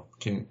to kill.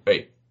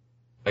 Wait.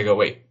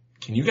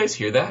 Can you guys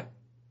hear that?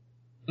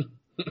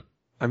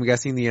 I'm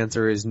guessing the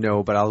answer is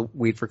no, but I'll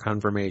wait for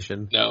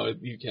confirmation. No,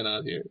 you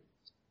cannot hear.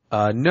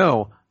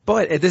 No.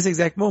 But at this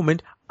exact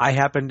moment, I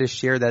happen to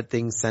share that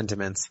thing's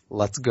sentiments.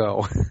 Let's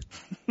go.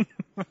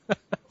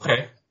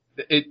 Okay.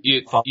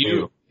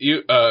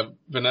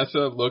 Vanessa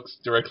looks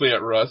directly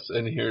at Russ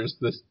and hears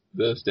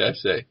the staff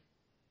say,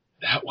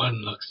 "That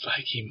one looks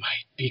like he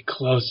might be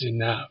close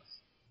enough."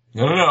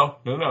 No.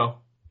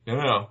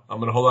 I'm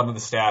gonna hold on to the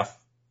staff,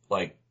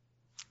 like,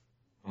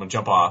 I'm gonna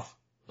jump off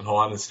and hold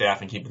on to the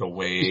staff and keep it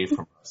away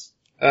from us.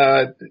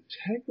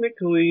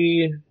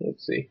 Technically,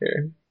 let's see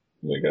here.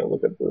 We gotta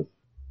look at this.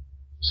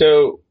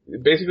 So,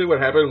 basically what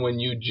happened when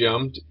you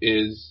jumped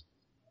is,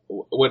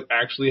 what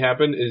actually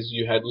happened is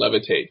you had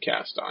levitate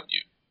cast on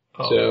you.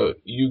 Oh. So,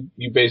 you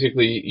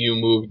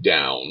move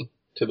down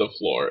to the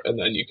floor and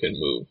then you can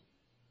move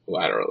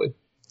laterally.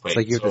 It's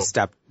like you have to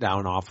step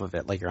down off of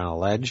it, like you're on a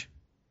ledge?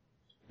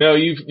 No,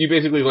 you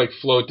basically like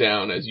float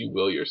down as you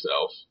will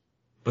yourself.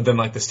 But then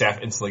like the staff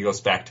instantly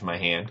goes back to my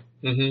hand.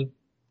 Mm-hmm.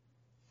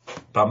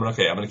 But I'm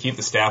gonna keep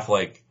the staff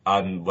like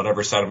on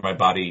whatever side of my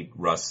body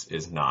Russ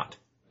is not.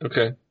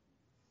 Okay.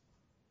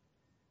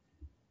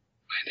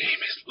 My name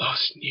is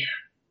Losnir.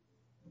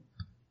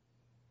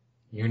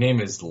 Your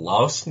name is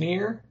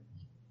Losnir?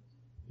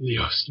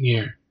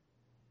 Losnir.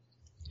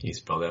 Can you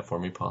spell that for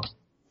me, Paul?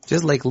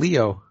 Just like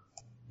Leo.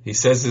 He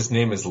says his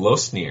name is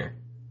Losnir.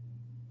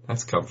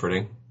 That's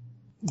comforting.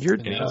 You're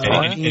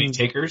any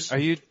takers? Are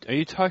you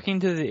talking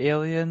to the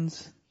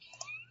aliens?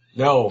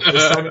 No,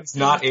 this time it's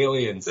not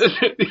aliens.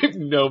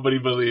 Nobody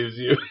believes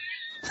you.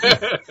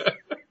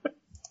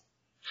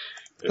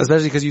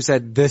 Especially because you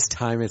said this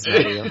time it's not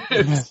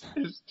aliens.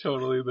 It's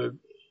totally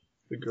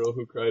the girl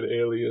who cried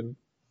alien.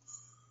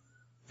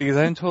 Because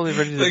I'm totally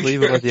ready to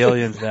believe about the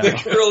aliens now.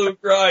 The girl who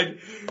cried,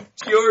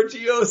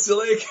 Giorgio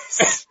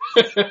Salakis.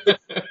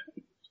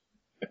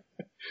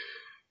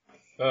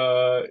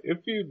 If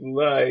you'd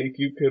like,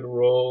 you could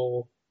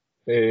roll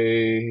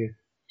a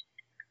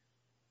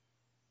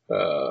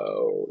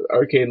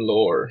arcane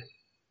lore.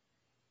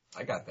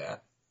 I got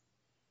that.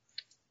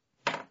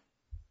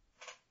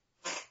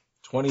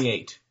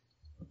 28.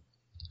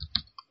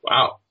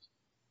 Wow.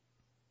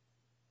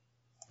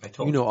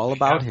 You know all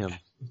about him.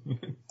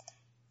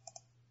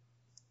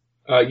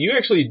 You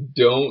actually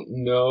don't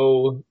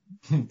know.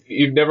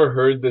 You've never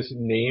heard this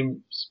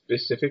name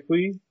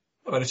specifically.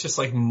 But it's just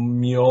like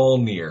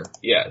Mjolnir.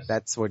 Yes.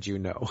 That's what you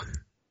know.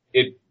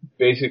 It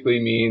basically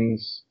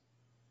means,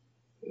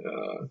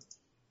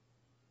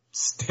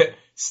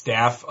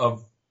 staff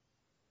of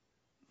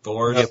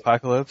Thor. The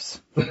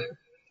apocalypse?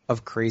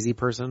 Of crazy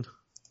person?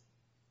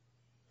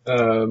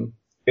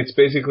 It's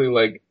basically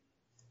like,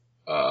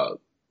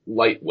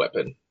 light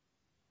weapon.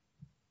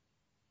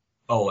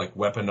 Oh, like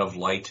weapon of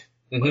light?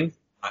 Mm-hmm.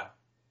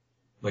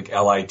 Like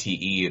LITE,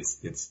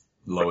 it's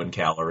low in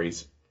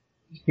calories.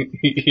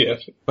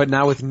 Yes. But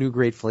now with new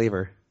great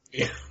flavor.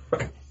 Yeah,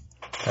 right.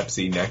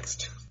 Pepsi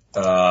next.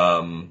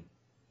 I'll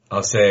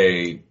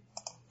say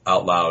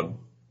out loud,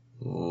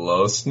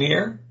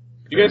 Losnir?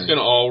 You guys can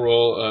all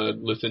roll a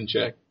listen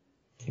check.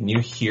 Can you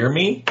hear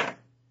me?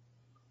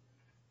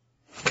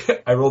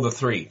 I rolled a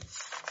 3.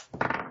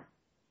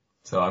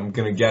 So I'm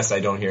gonna guess I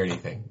don't hear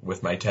anything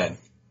with my 10.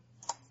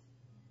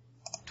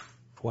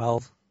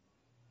 12.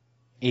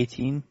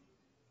 18.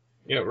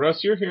 Yeah,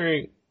 Russ, you're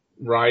hearing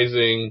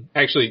rising,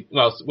 actually,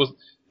 well,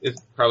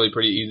 it's probably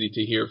pretty easy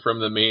to hear from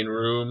the main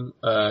room.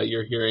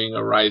 You're hearing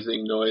a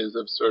rising noise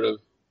of sort of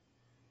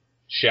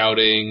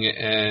shouting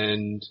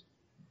and,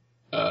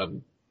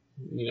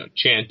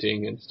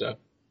 chanting and stuff.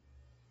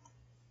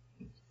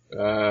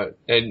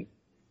 And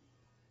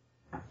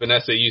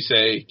Vanessa, you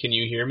say, "Can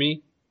you hear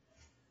me?"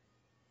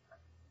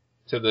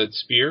 To the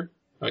spear?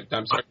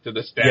 I'm sorry, to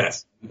the staff.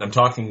 Yes, I'm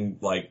talking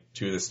like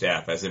to the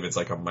staff as if it's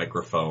like a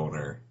microphone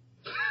or.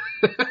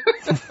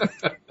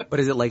 But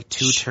is it like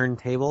 2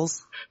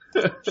 turntables?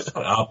 Shut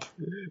up.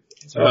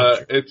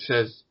 It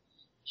says,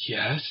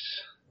 "Yes."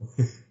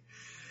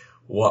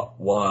 What?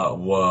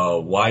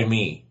 Why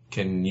me?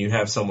 Can you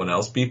have someone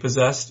else be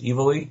possessed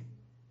evilly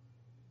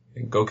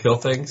and go kill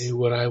things? Do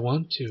what I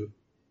want to.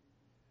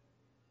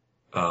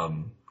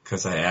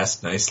 'Cause I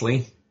asked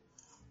nicely.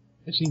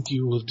 I think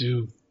you will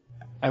do.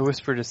 I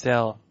whispered to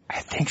Sal,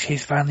 I think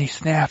she's finally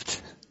snapped.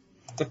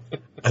 And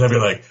I'd be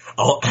like,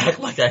 I'll act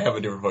like I have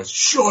a different voice.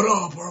 Shut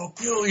up or I'll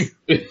kill you.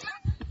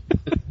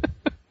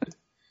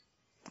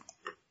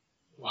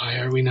 Why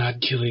are we not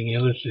killing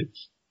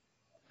illithids?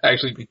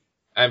 Actually,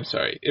 I'm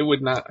sorry. It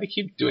would not. I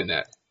keep doing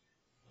that.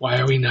 Why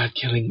are we not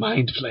killing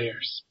mind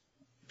flayers?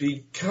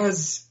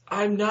 Because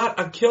I'm not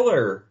a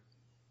killer.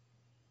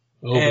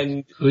 Oh,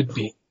 and could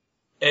be.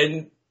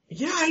 And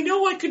yeah, I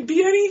know I could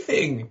be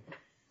anything.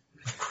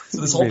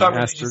 So this whole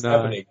conversation is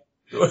happening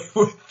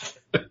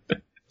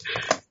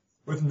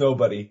with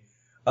nobody.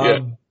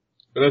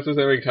 Vanessa's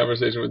having a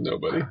conversation with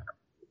nobody.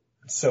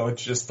 So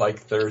it's just like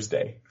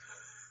Thursday.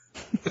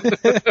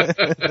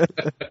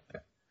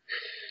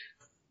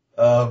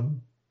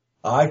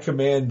 I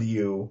command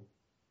you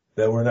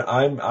that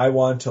I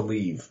want to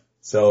leave.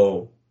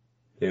 So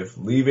if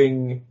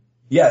leaving,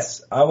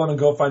 yes, I want to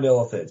go find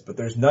illithids, but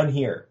there's none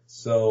here.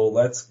 So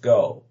let's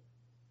go.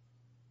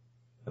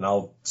 And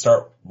I'll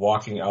start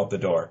walking out the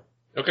door.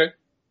 Okay.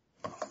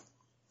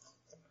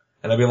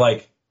 And I'll be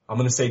like, I'm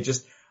going to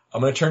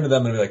turn to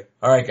them and be like,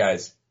 all right,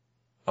 guys,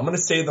 I'm going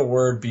to say the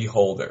word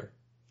beholder.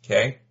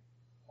 Okay?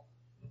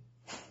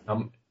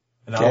 I'm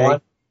going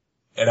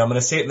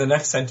to say it in the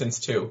next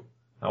sentence too.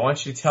 I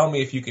want you to tell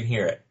me if you can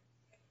hear it.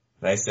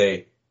 And I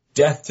say,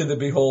 death to the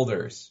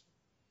beholders.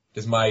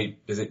 Does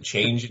it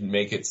change and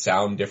make it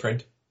sound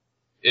different?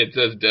 It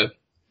says death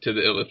to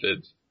the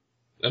illithids.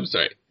 I'm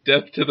sorry.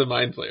 Death to the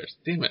mind flayers.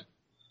 Damn it.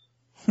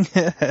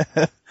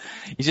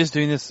 He's just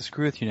doing this to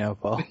screw with you now,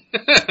 Paul.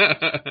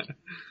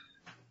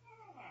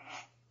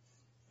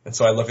 And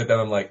so I look at them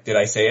and I'm like, did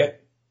I say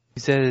it? You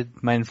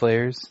said mind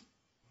flayers.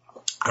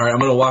 All right, I'm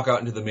going to walk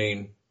out into the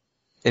main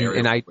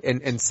area.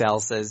 And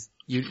Sal says,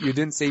 you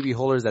didn't say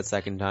beholders that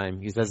second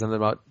time. You said something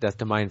about death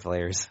to mind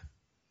flayers.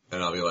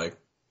 And I'll be like,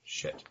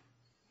 shit.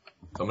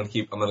 So I'm going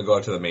to go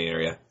out to the main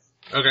area.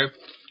 Okay.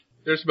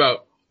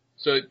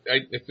 So I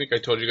think I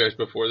told you guys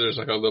before, there's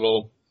an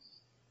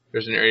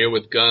area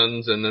with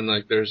guns, and then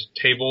like there's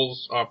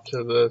tables off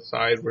to the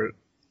side where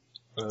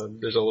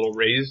there's a little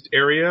raised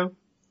area.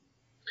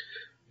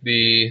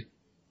 The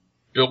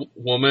built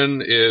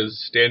woman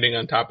is standing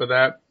on top of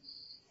that,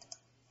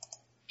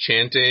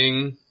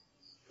 chanting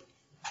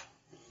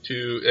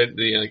to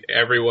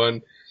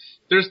everyone.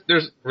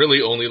 There's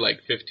really only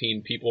like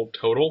 15 people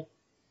total,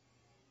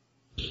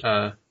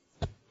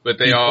 but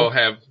they all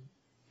have,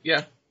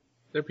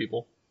 they're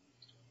people.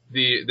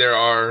 There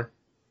are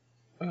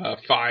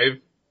 5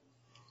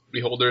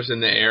 beholders in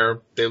the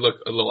air. They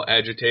look a little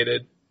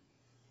agitated,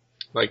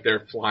 like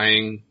they're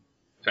flying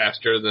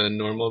faster than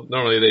normal.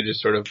 Normally they just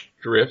sort of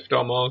drift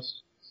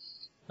almost.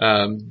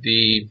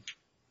 The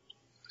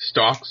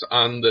stalks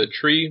on the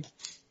tree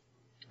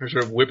are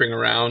sort of whipping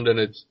around and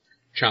it's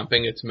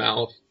chomping its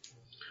mouth.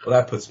 Well,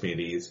 that puts me at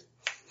ease.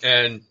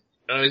 And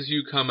as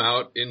you come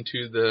out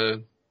into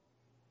the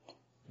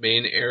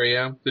main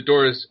area, the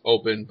door is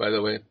open, by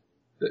the way,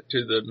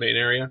 to the main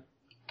area.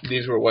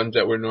 These were ones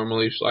that were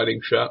normally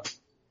sliding shut.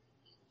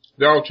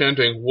 They're all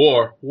chanting,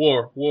 war,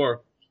 war,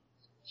 war.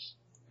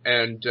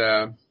 And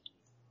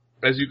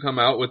as you come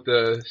out with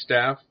the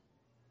staff,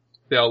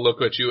 they all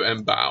look at you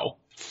and bow,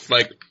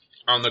 like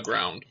on the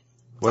ground.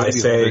 What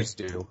do the beholders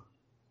do?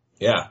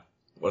 Yeah.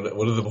 What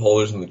do the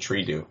beholders in the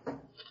tree do?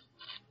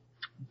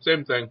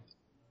 Same thing.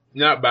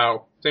 Not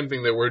bow. Same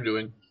thing that we're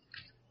doing.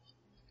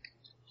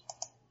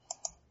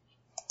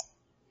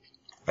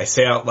 I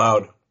say out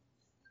loud.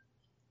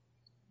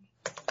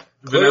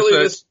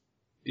 Vanessa,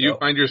 you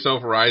find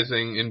yourself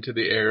rising into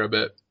the air a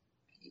bit.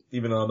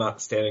 Even though I'm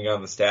not standing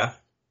on the staff?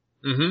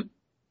 Mm-hmm.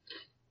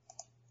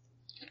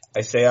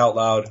 I say out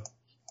loud,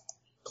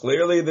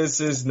 clearly this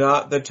is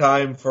not the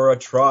time for a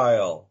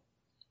trial.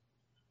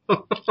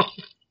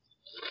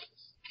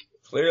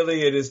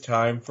 Clearly it is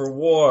time for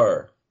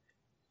war.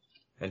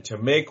 And to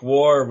make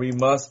war, we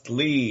must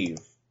leave.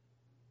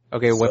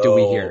 Okay, what do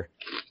we hear?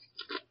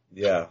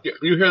 Yeah.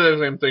 You hear the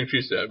same thing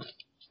she said.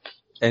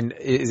 And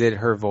is it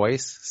her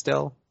voice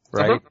still?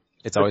 Right? Uh-huh.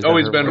 It's always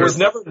been her. It was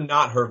never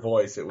not her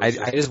voice. It was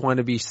I just want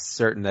to be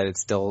certain that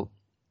it's still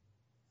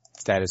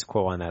status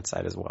quo on that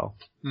side as well.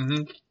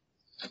 Mm-hmm.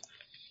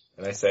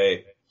 And I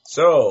say,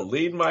 so,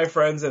 lead my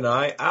friends and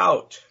I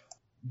out.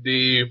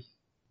 I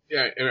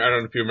don't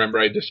know if you remember,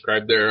 I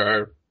described there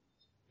are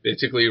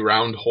basically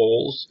round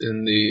holes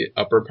in the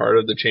upper part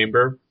of the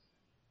chamber.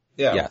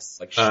 Yeah. Yes.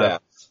 Like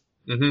shafts.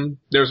 Mm-hmm.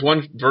 There's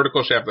one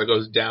vertical shaft that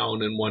goes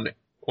down in one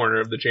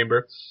corner of the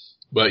chamber,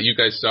 but you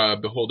guys saw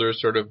beholders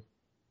sort of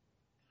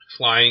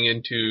flying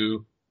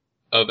into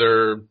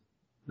other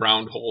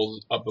round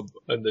holes up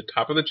at the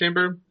top of the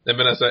chamber. And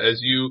Vanessa, as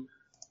you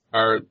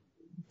are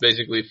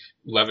basically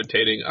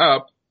levitating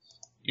up,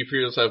 you feel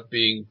yourself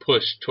being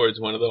pushed towards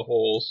one of the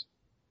holes.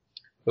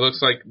 It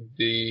looks like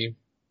the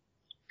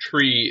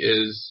tree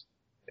is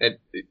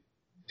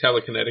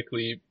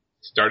telekinetically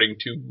starting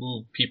to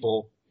move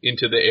people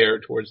into the air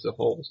towards the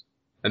holes.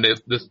 And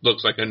this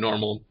looks like a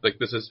normal, like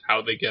this is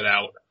how they get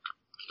out.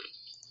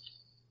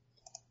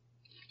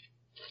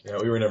 Yeah,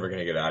 we were never going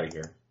to get out of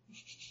here.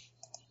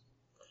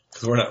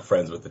 Because we're not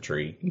friends with the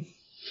tree.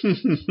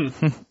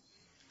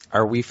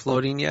 Are we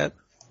floating yet?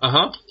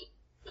 Uh-huh.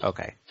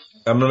 Okay.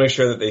 I'm going to make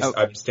sure that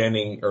I'm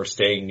standing or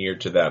staying near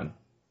to them.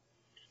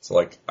 So,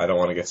 like, I don't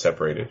want to get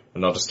separated.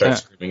 And I'll just start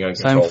screaming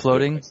uncontrollably. So I'm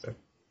floating?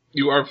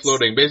 You are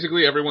floating.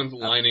 Basically, everyone's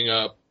lining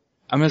up.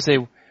 I'm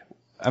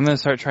gonna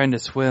start trying to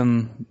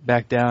swim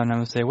back down. I'm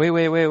gonna say,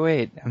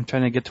 wait. I'm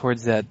trying to get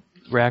towards that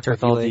rack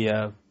with all the,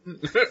 You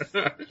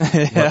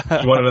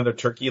want another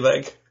turkey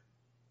leg?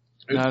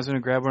 No, I was gonna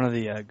grab one of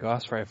the,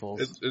 Gauss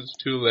rifles. It's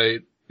too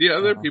late. The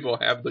other people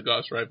have the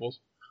Gauss rifles.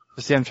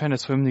 But see, I'm trying to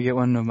swim to get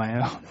one of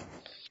my own.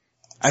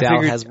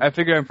 I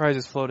figured I'm probably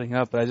just floating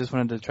up, but I just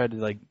wanted to try to,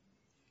 like...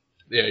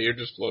 Yeah, you're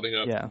just floating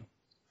up. Yeah.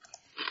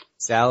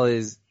 Sal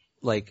is,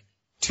 like,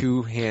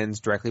 2 hands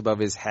directly above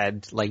his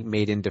head, like,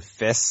 made into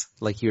fists,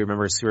 like you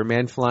remember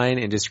Superman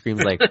flying, and just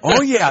screams like,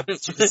 oh yeah,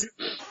 bitches!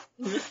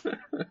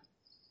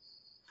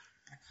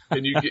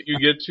 And you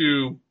get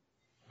to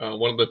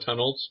one of the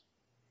tunnels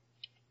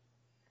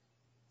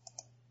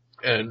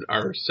and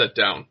are set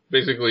down.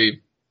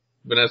 Basically,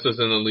 Vanessa's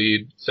in the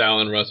lead, Sal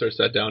and Russ are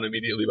set down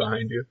immediately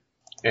behind you.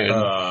 And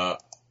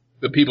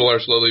the people are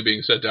slowly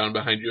being set down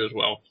behind you as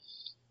well.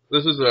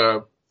 This is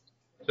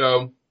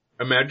so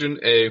imagine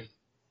it's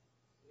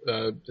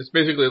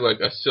basically like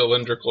a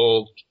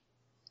cylindrical,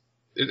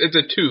 it's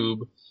a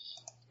tube.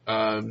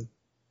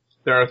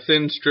 There are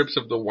thin strips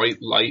of the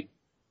white light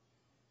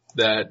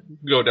that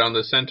go down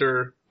the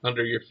center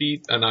under your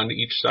feet and on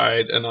each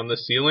side and on the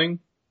ceiling.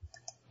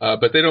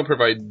 But they don't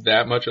provide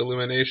that much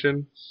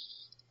illumination.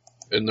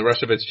 And the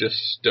rest of it's just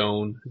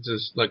stone. It's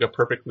just like a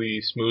perfectly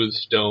smooth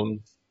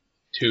stone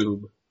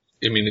tube.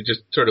 I mean, it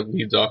just sort of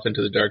leads off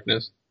into the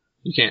darkness.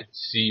 You can't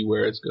see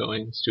where it's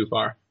going. It's too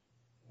far.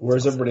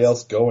 Where's everybody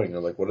else going?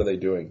 Or like, what are they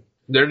doing?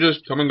 They're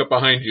just coming up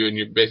behind you and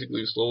you're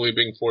basically slowly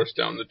being forced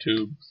down the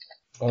tube.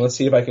 Well, let's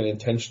see if I can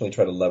intentionally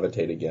try to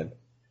levitate again.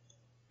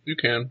 You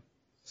can.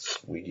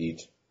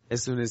 Sweet.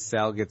 As soon as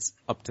Sal gets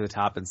up to the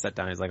top and set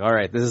down, he's like,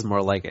 alright, this is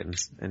more like it,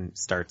 and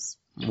starts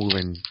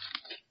moving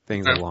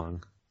things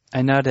along.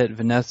 I nod at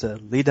Vanessa.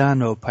 Lead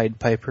on, oh Pied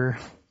Piper.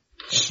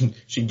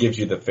 She gives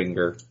you the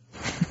finger.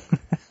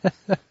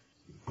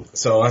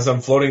 So as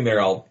I'm floating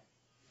there, I'll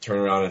turn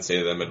around and say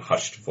to them in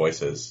hushed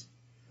voices,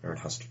 or in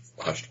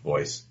hushed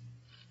voice,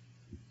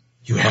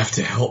 you have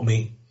to help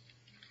me.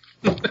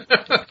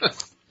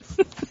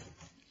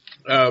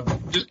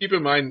 Just keep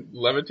in mind,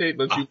 levitate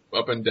lets you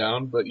up and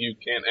down, but you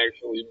can't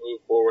actually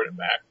move forward and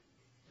back.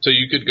 So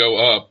you could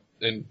go up,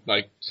 and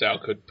like Sal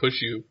could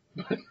push you,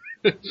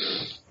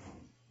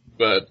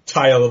 but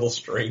tie a little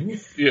string.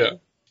 Yeah,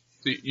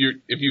 so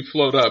if you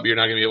float up, you're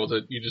not gonna be able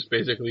to. You just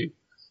basically,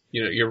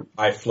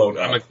 I float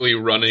up, comically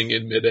running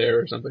in midair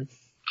or something.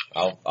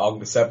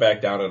 I'll set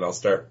back down and I'll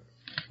start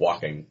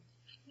walking.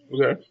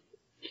 Okay.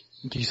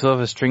 Do you still have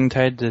a string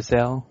tied to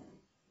Sal?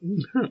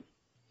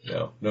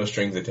 No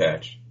strings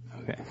attached.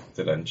 Okay.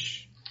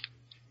 Ta-dunch.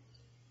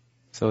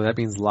 So that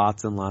means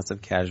lots and lots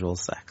of casual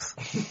sex.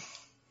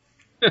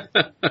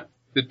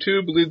 The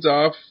tube leads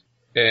off,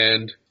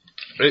 and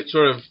it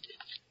sort of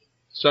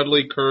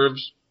subtly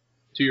curves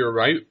to your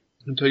right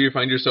until you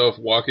find yourself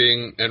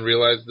walking and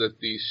realize that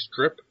the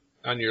strip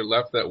on your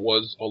left that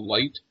was a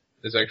light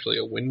is actually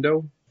a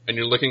window, and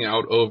you're looking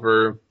out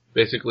over,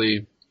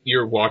 basically,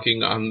 you're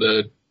walking on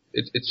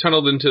it's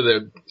tunneled into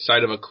the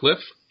side of a cliff,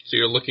 so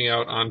you're looking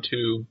out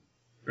onto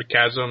a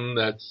chasm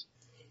that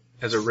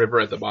has a river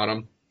at the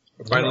bottom.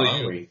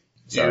 Finally,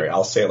 Sorry,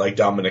 I'll say it like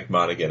Dominic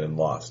Monaghan in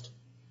Lost.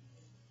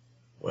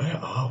 Where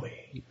are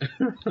we?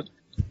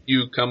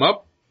 You come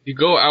up, you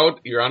go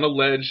out, you're on a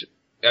ledge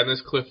at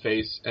this cliff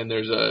face, and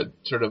there's a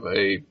sort of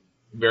a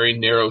very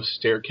narrow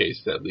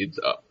staircase that leads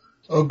up.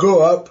 Oh,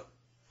 go up.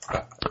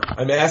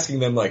 I'm asking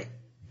them like,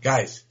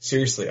 guys,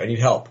 seriously, I need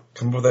help.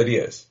 Come up with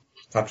ideas.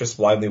 Stop just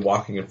blindly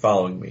walking and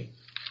following me.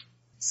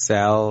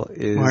 Sal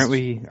is... Aren't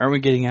we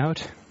getting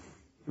out?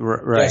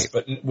 Right. Yes,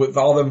 but with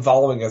all them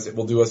following us, it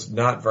will do us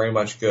not very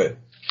much good.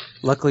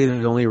 Luckily,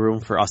 there's only room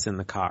for us in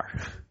the car.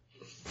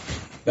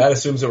 That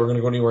assumes that we're going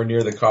to go anywhere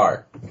near the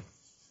car.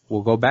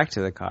 We'll go back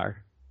to the car.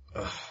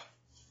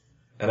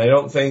 And I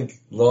don't think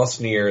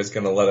Losnir is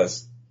going to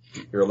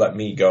let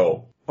me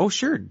go. Oh,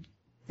 sure.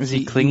 Is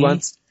he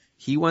clingy?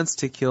 He wants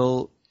to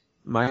kill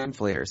mind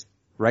flayers.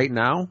 Right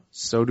now,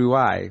 so do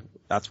I.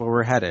 That's where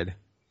we're headed.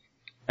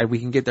 And we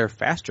can get there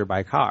faster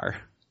by car.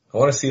 I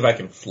want to see if I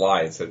can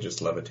fly instead of just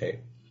levitate.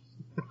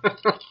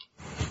 Are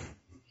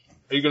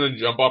you going to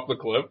jump off the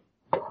cliff?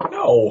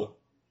 No.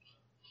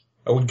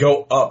 I would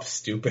go up,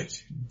 stupid.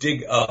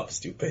 Dig up,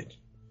 stupid.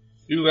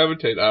 You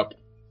levitate up.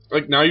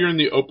 Like, now you're in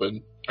the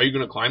open. Are you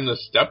going to climb the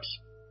steps?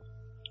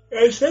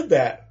 I said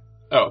that.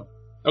 Oh,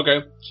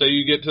 okay. So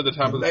you get to the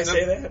top of the steps.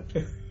 Did I say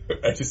that?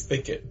 I just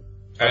think it.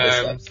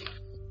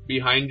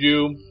 Behind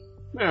you,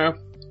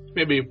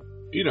 maybe,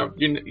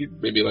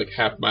 maybe like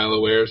half mile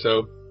away or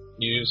so,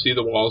 you see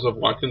the walls of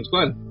Watkins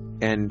Glen.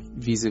 And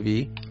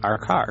vis-a-vis our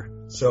car.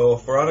 So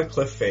if we're on a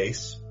cliff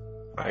face,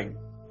 the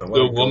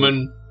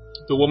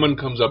woman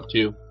comes up to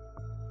you,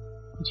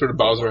 sort of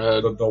bows her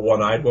head. The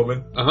one-eyed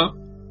woman? Uh-huh.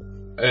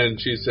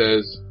 And she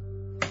says,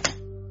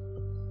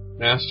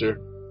 Master,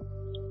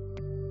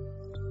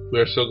 we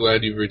are so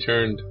glad you've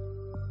returned.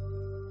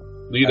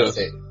 Lead us.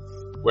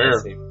 Where?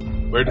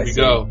 Where do we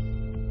go?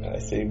 I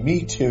say,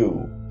 me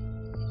too.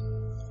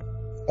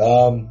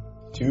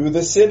 To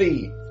the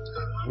city.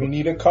 We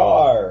need a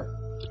car.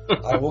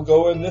 I will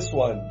go in this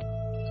one.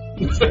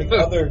 You take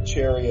other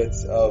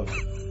chariots of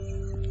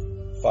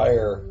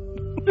fire.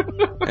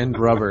 And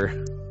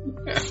rubber.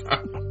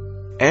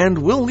 And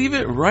we'll leave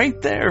it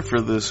right there for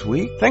this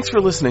week. Thanks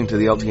for listening to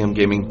the LTM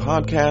Gaming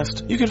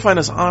Podcast. You can find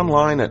us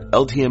online at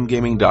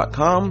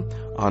ltmgaming.com,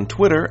 on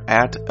Twitter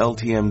at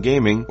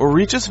ltmgaming, or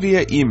reach us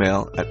via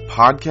email at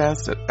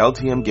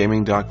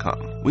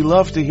podcast@ltmgaming.com. We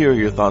love to hear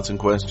your thoughts and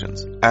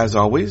questions. As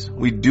always,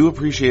 we do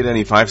appreciate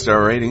any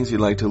 5-star ratings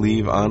you'd like to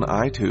leave on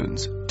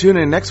iTunes. Tune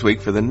in next week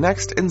for the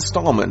next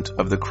installment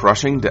of The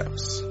Crushing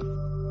Depths.